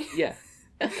 You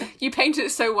painted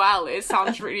it so well. It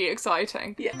sounds really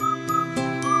exciting. Yeah.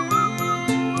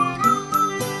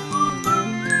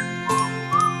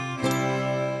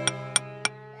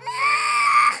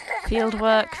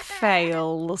 Fieldwork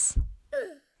fails.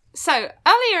 So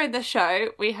earlier in the show,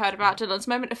 we heard about Dylan's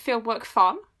moment of fieldwork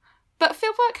fun. But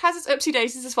fieldwork has its oopsie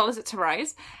daisies as well as its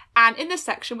hoorays, and in this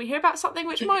section we hear about something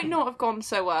which might not have gone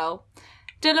so well.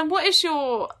 Dylan, what is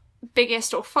your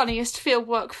biggest or funniest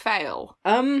fieldwork fail?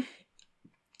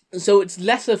 So it's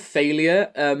less a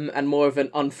failure, and more of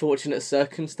an unfortunate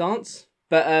circumstance.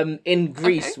 But in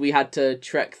Greece we had to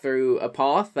trek through a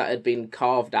path that had been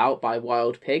carved out by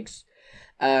wild pigs,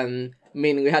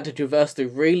 meaning we had to traverse through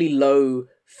really low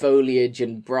foliage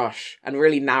and brush, and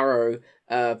really narrow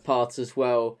paths as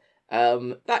well.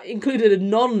 That included a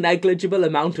non-negligible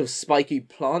amount of spiky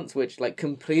plants, which like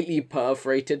completely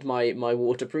perforated my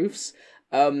waterproofs,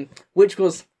 which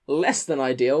was less than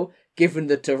ideal given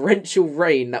the torrential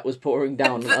rain that was pouring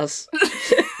down on us.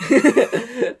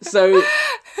 So,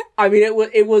 I mean,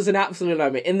 it was an absolute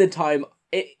nightmare.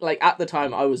 At the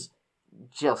time, I was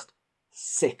just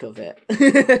sick of it.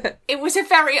 It was a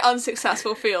very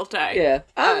unsuccessful field day. Yeah,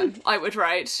 I would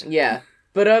rate. Yeah.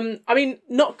 But, I mean,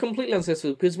 not completely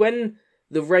unsuccessful, because when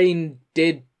the rain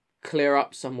did clear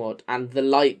up somewhat, and the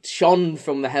light shone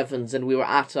from the heavens, and we were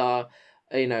at our,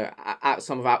 at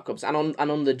some of our outcrops, and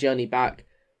on the journey back,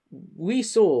 we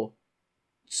saw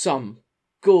some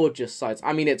gorgeous sights.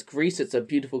 I mean, it's Greece; it's a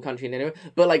beautiful country in anyway.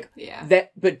 But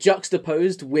but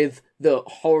juxtaposed with the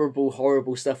horrible,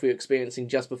 horrible stuff we were experiencing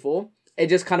just before, it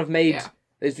just kind of made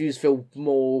those views feel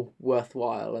more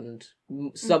worthwhile and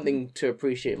something to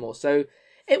appreciate more. So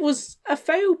it was a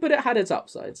fail, but it had its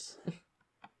upsides.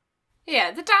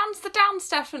 Yeah, the downs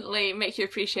definitely make you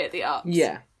appreciate the ups.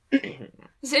 Yeah.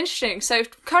 It's interesting. So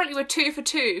currently we're 2 for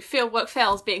 2 fieldwork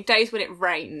fails being days when it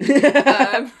rained.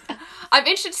 I'm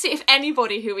interested to see if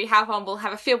anybody who we have on will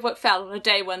have a fieldwork fail on a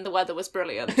day when the weather was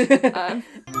brilliant.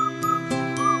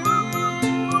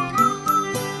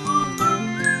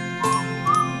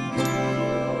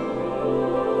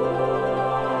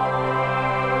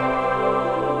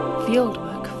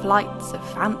 Fieldwork flights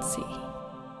of fancy.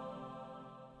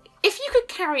 If you could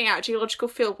carry out geological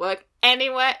fieldwork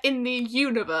anywhere in the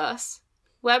universe,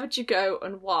 where would you go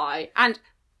and why? And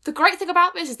the great thing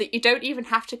about this is that you don't even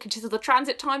have to consider the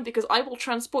transit time, because I will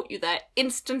transport you there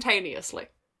instantaneously.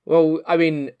 Well, I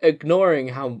mean, ignoring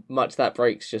how much that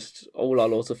breaks just all our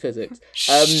laws of physics,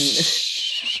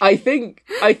 I think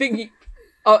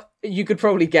you could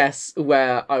probably guess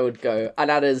where I would go,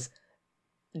 and that is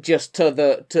just to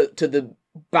the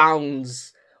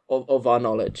bounds of our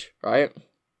knowledge, right?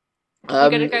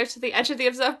 You're going to go to the edge of the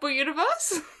observable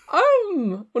universe?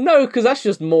 Well, no, because that's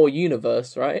just more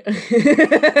universe, right?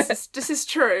 This is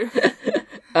true.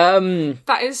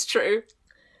 That is true.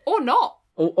 Or not.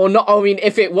 Or not. I mean,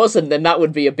 if it wasn't, then that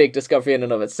would be a big discovery in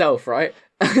and of itself, right?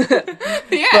 Yeah,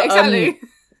 but, exactly.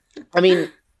 I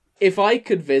mean, if I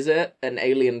could visit an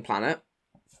alien planet,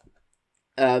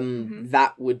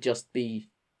 that would just be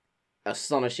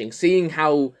astonishing. Seeing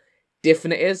how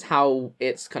different it is, how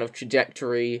its kind of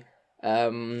trajectory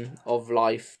of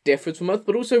life differs from Earth,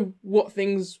 but also what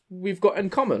things we've got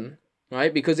in common,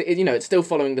 right? Because it's still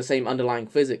following the same underlying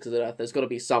physics as Earth. There's got to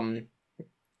be some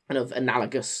kind of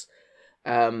analogous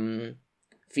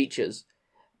features.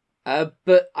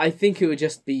 But I think it would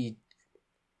just be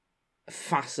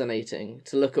fascinating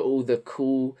to look at all the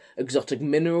cool exotic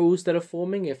minerals that are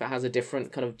forming if it has a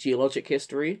different kind of geologic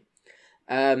history.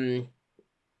 We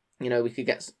could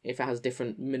get if it has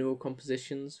different mineral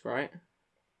compositions, right?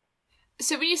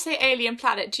 So when you say alien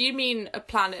planet, do you mean a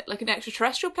planet like an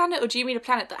extraterrestrial planet, or do you mean a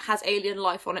planet that has alien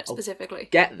life on it specifically?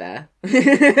 Get there.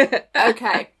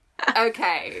 Okay.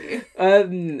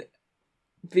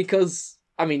 Because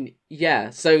I mean,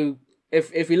 yeah. So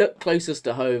if we look closest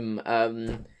to home,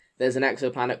 there's an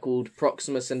exoplanet called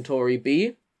Proxima Centauri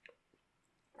B.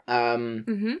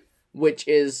 Which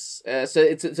is so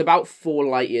it's about 4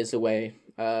 light years away,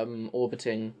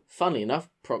 orbiting, funnily enough,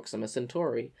 Proxima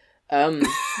Centauri. And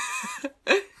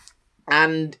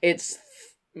it's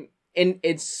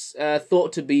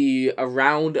thought to be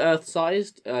around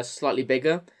Earth-sized, slightly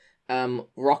bigger,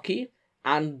 rocky,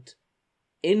 and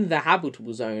in the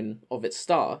habitable zone of its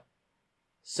star.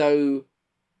 So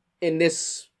in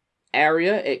this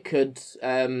area, it could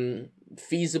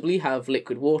feasibly have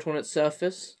liquid water on its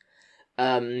surface,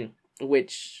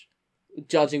 which,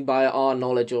 judging by our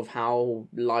knowledge of how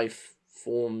life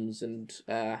forms and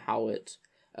how it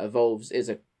evolves, is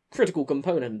a critical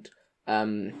component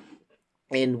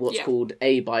in what's called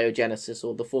abiogenesis,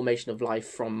 or the formation of life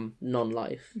from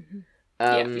non-life.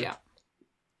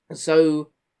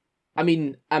 So, I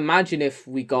mean, imagine if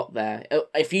we got there,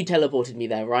 if you teleported me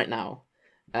there right now,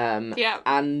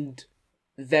 and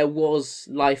there was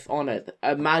life on it.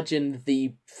 Imagine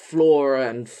the flora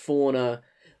and fauna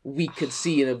we could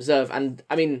see and observe. And,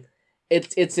 I mean,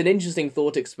 it's an interesting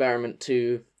thought experiment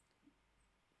to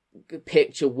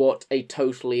picture what a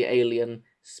totally alien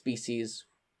species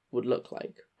would look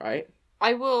like, right?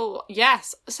 I will,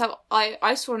 yes. So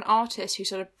I saw an artist who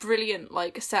sort of brilliant,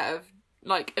 set of,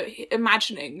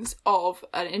 imaginings of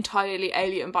an entirely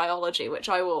alien biology, which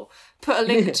I will put a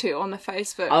link to on the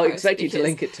Facebook I'll post, expect you to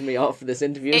link it to me after this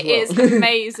interview as well. It is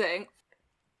amazing.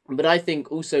 But I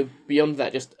think also beyond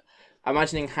that, just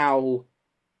imagining how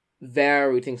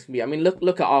varied things can be. I mean,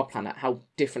 look at our planet, how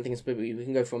different things can be. We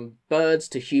can go from birds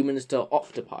to humans to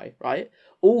octopi, right?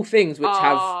 All things which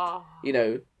have,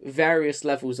 various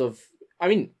levels of, I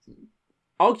mean,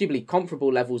 arguably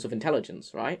comparable levels of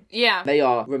intelligence, right? Yeah. They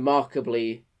are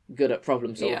remarkably good at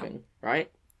problem solving,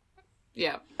 right?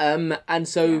 Yeah. And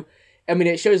so, I mean,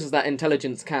 it shows us that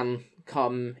intelligence can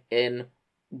come in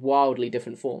wildly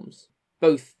different forms.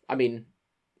 Both, I mean,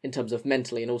 in terms of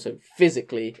mentally and also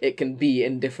physically, it can be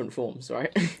in different forms,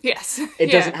 right? Yes.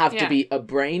 It doesn't have to be a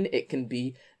brain. It can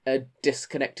be a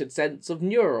disconnected sense of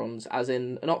neurons, as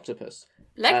in an octopus.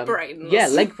 Leg brains. Yeah,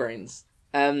 leg brains.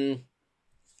 And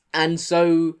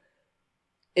so,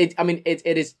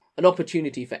 it is an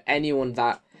opportunity for anyone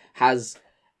that has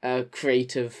a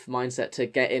creative mindset to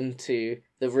get into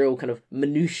the real kind of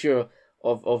minutiae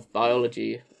of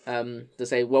biology, to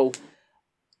say, well,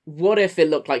 what if it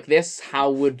looked like this? How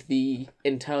would the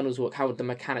internals work? How would the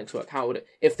mechanics work? How would it,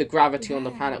 if the gravity on the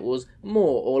planet was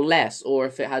more or less, or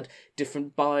if it had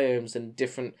different biomes and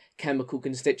different chemical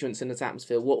constituents in its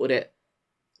atmosphere, what would it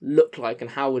look like and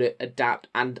how would it adapt?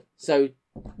 And so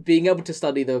being able to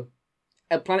study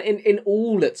a planet in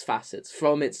all its facets,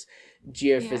 from its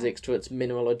geophysics to its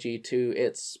mineralogy to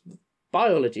its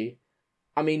biology,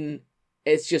 I mean,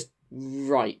 it's just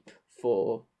ripe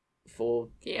for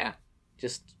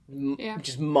just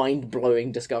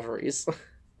mind-blowing discoveries.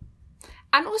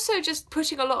 And also just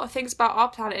putting a lot of things about our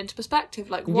planet into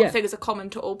perspective, like what things are common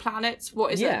to all planets,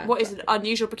 what is an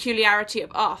unusual peculiarity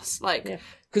of us, like...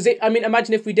 Because,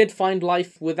 imagine if we did find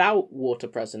life without water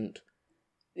present,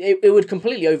 it would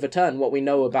completely overturn what we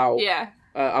know about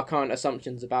our current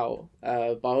assumptions about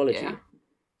biology.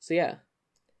 Yeah. So,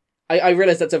 I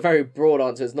realise that's a very broad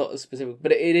answer, it's not specific,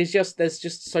 but it is just, there's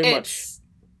just so much...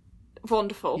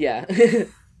 Wonderful. Yeah.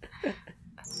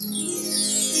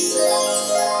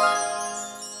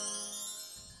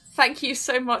 Thank you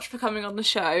so much for coming on the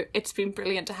show. It's been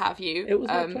brilliant to have you. It was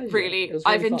my pleasure. Really, it was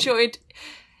really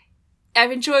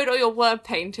I've enjoyed all your word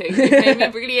painting. You've made me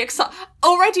really excited.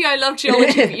 Already I love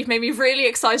geology, but you've made me really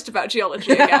excited about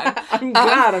geology again. I'm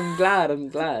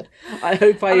glad. I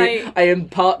hope I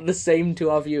impart the same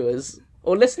to our viewers.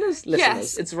 Or listeners?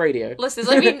 Yes. It's radio. Listeners.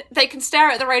 I mean, they can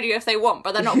stare at the radio if they want,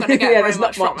 but they're not going to get very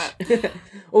much from it.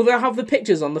 Or they'll have the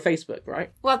pictures on the Facebook,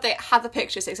 right? Well, they have the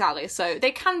pictures, exactly. So they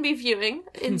can be viewing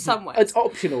in some way. It's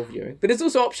optional viewing. But it's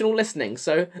also optional listening,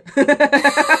 so...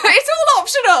 It's all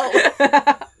optional!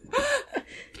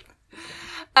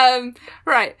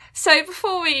 Right. So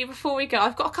before we go,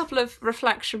 I've got a couple of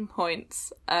reflection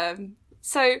points.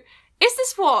 So is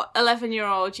this what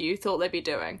 11-year-old you thought they'd be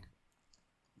doing?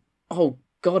 Oh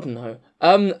God, no.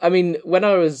 I mean, when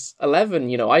I was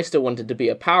 11, I still wanted to be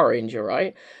a Power Ranger,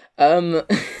 right? I've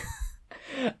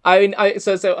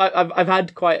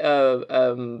had quite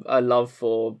a love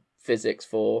for physics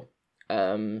for,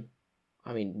 as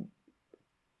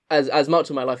much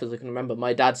of my life as I can remember.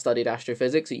 My dad studied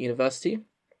astrophysics at university,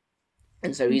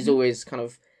 and so he's always kind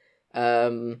of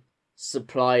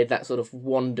supplied that sort of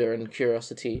wonder and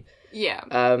curiosity. Yeah.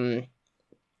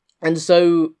 And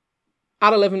so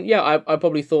at 11, I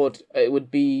probably thought I would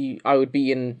be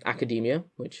in academia,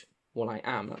 which, well, I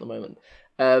am at the moment.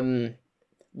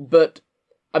 But,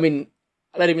 I mean,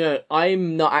 letting you know,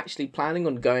 I'm not actually planning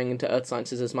on going into earth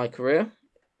sciences as my career.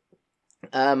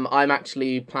 I'm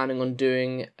actually planning on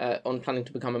planning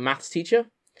to become a maths teacher,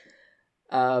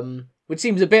 which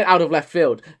seems a bit out of left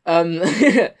field.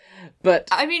 But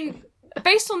I mean,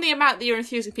 based on the amount that you're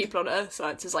enthusing people on earth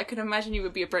sciences, I can imagine you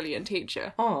would be a brilliant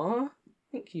teacher. Aw,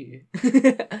 thank you.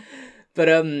 But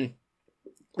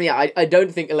I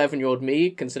don't think 11-year-old me,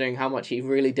 considering how much he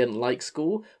really didn't like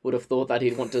school, would have thought that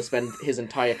he'd want to spend his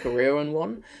entire career on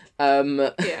one.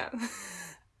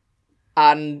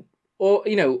 Or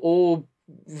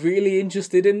really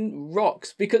interested in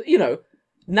rocks, because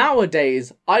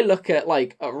nowadays I look at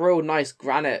like a real nice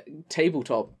granite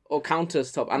tabletop or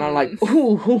countertop and I'm like,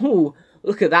 ooh,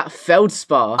 look at that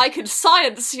feldspar. I could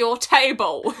science your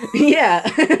table. Yeah.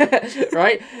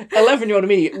 Right? 11-year-old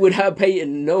me would have paid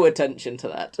no attention to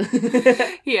that.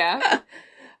 Yeah.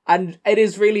 And it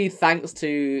is really thanks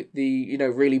to the,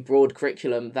 really broad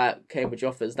curriculum that Cambridge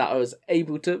offers that I was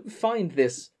able to find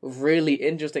this really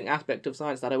interesting aspect of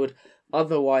science that I would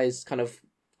otherwise kind of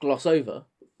gloss over.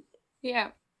 Yeah.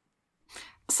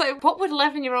 So what would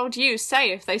 11-year-old you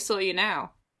say if they saw you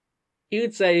now? He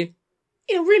would say,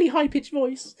 in a really high-pitched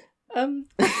voice,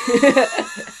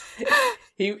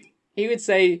 he would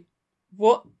say,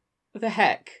 what the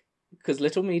heck? Because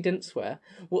little me didn't swear.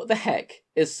 What the heck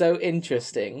is so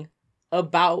interesting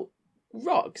about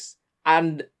rocks?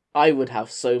 And I would have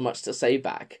so much to say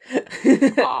back.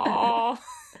 Aww.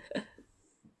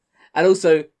 And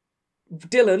also,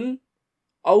 Dylan,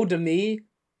 older me,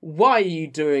 why are you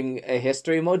doing a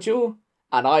history module?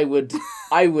 And I would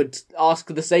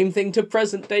ask the same thing to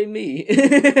present day me.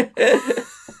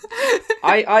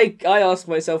 I ask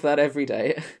myself that every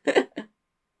day.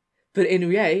 But in a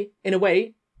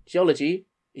way, geology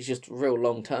is just real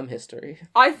long-term history.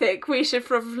 I think we should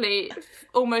probably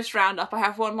almost round up. I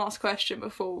have one last question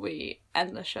before we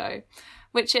end the show.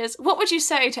 which is, what would you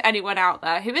say to anyone out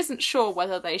there who isn't sure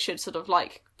whether they should sort of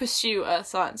like pursue earth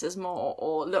sciences more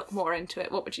or look more into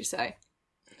it? What would you say?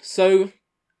 So,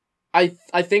 I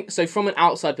think, so from an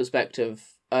outside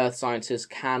perspective, earth sciences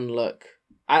can look,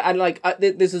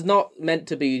 this is not meant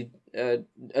to be a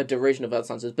derision of earth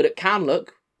sciences, but it can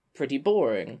look pretty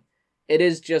boring. It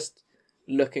is just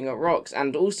looking at rocks,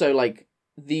 and also like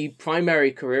the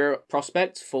primary career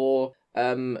prospects for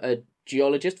a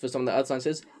geologist for some of the earth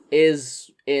sciences is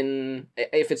in,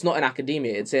 if it's not in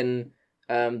academia, it's in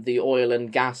the oil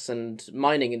and gas and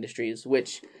mining industries,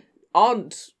 which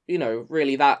aren't,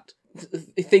 really that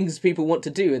things people want to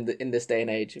do in this day and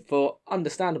age for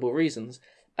understandable reasons.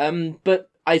 But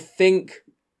I think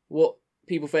what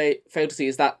people fail to see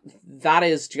is that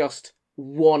is just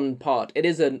one part. It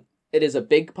is a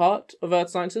big part of earth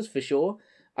sciences for sure.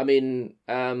 I mean,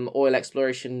 oil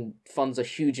exploration funds a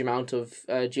huge amount of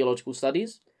geological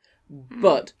studies,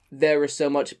 but there is so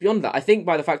much beyond that. I think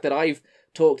by the fact that I've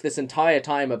talked this entire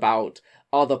time about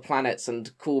other planets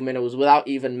and cool minerals without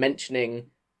even mentioning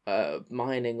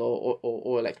mining or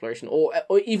oil exploration or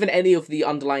even any of the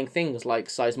underlying things like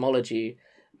seismology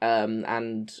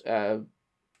and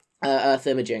Earth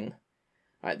imaging.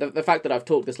 Right, the fact that I've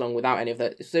talked this long without any of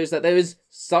that shows that there is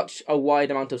such a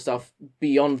wide amount of stuff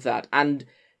beyond that, and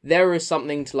there is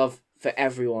something to love for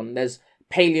everyone. There's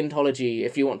paleontology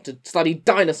if you want to study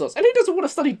dinosaurs, and who doesn't want to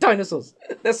study dinosaurs?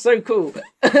 They're so cool.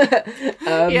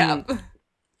 Yeah.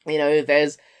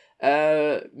 There's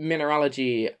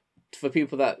mineralogy for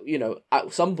people that,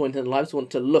 at some point in their lives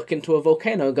want to look into a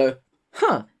volcano and go,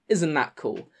 isn't that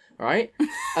cool, right?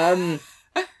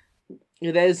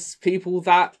 There's people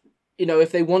that,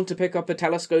 if they want to pick up a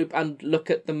telescope and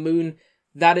look at the moon,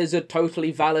 that is a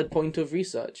totally valid point of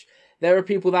research. There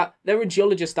are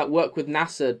geologists that work with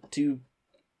NASA to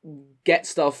get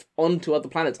stuff onto other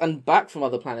planets and back from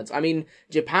other planets. I mean,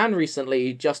 Japan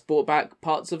recently just brought back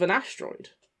parts of an asteroid,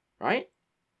 right?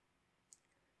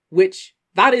 Which,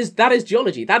 that is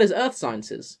geology, that is earth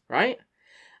sciences, right?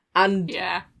 And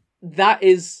yeah, that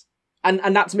is,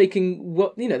 and that's making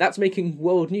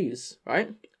world news,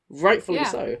 right? Rightfully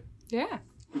so. Yeah.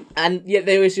 And yet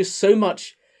there is just so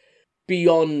much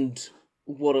beyond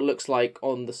what it looks like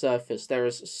on the surface. There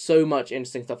is so much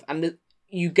interesting stuff, and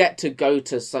you get to go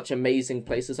to such amazing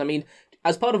places. I mean,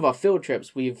 as part of our field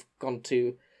trips, we've gone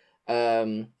to,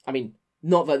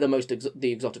 not like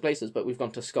the exotic places, but we've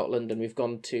gone to Scotland and we've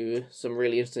gone to some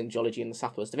really interesting geology in the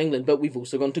southwest of England. But we've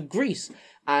also gone to Greece,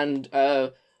 and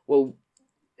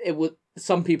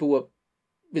some people were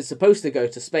supposed to go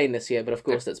to Spain this year, but of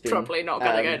course that's been probably not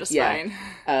going to go to Spain.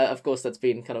 Yeah, of course that's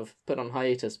been kind of put on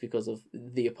hiatus because of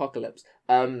the apocalypse.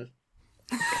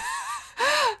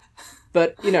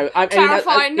 But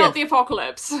not the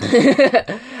apocalypse.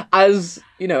 As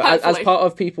part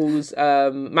of people's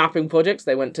mapping projects,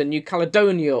 they went to New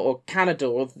Caledonia or Canada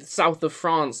or the south of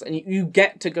France, and you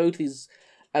get to go to these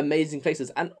amazing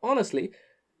places. And honestly,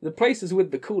 the places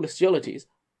with the coolest geologies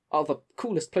are the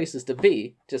coolest places to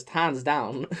be, just hands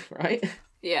down, right?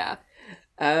 Yeah.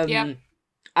 And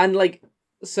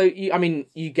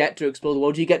you get to explore the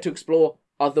world, you get to explore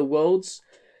other worlds.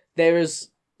 There is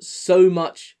so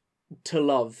much to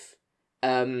love,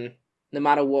 no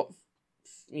matter what,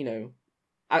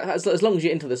 as long as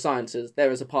you're into the sciences,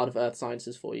 there is a part of earth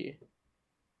sciences for you.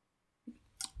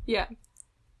 Yeah.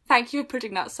 Thank you for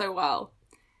putting that so well.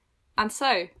 And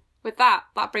so, with that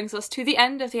brings us to the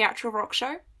end of the Actual Rock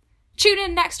Show. Tune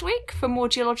in next week for more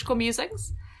geological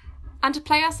musings. And to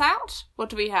play us out, what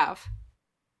do we have?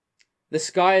 The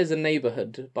Sky is a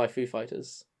Neighborhood by Foo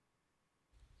Fighters.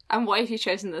 And why have you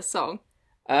chosen this song?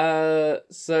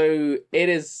 So it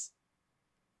is,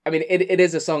 it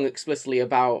is a song explicitly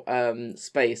about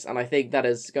space, and I think that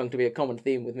is going to be a common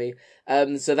theme with me.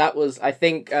 So that was, I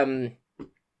think, the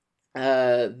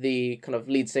kind of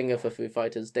lead singer for Foo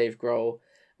Fighters, Dave Grohl,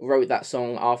 wrote that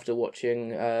song after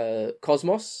watching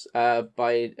Cosmos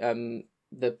by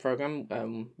the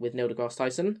program with Neil deGrasse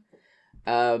Tyson,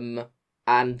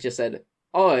 and just said,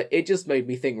 it just made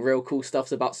me think real cool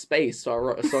stuff's about space, so I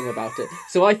wrote a song about it.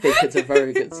 So I think it's a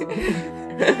very good song.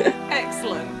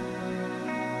 Excellent.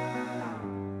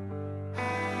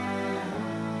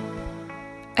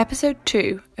 Episode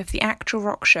 2 of The Actual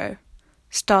Rock Show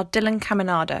starred Dylan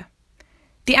Caminada.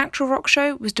 The Actual Rock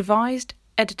Show was devised,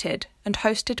 edited, and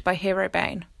hosted by Hero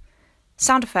Bain.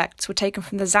 Sound effects were taken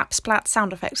from the Zapsplat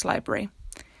sound effects library.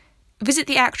 Visit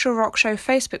the Actual Rock Show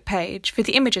Facebook page for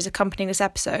the images accompanying this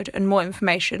episode and more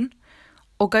information,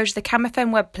 or go to the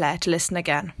CamFM web player to listen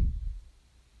again.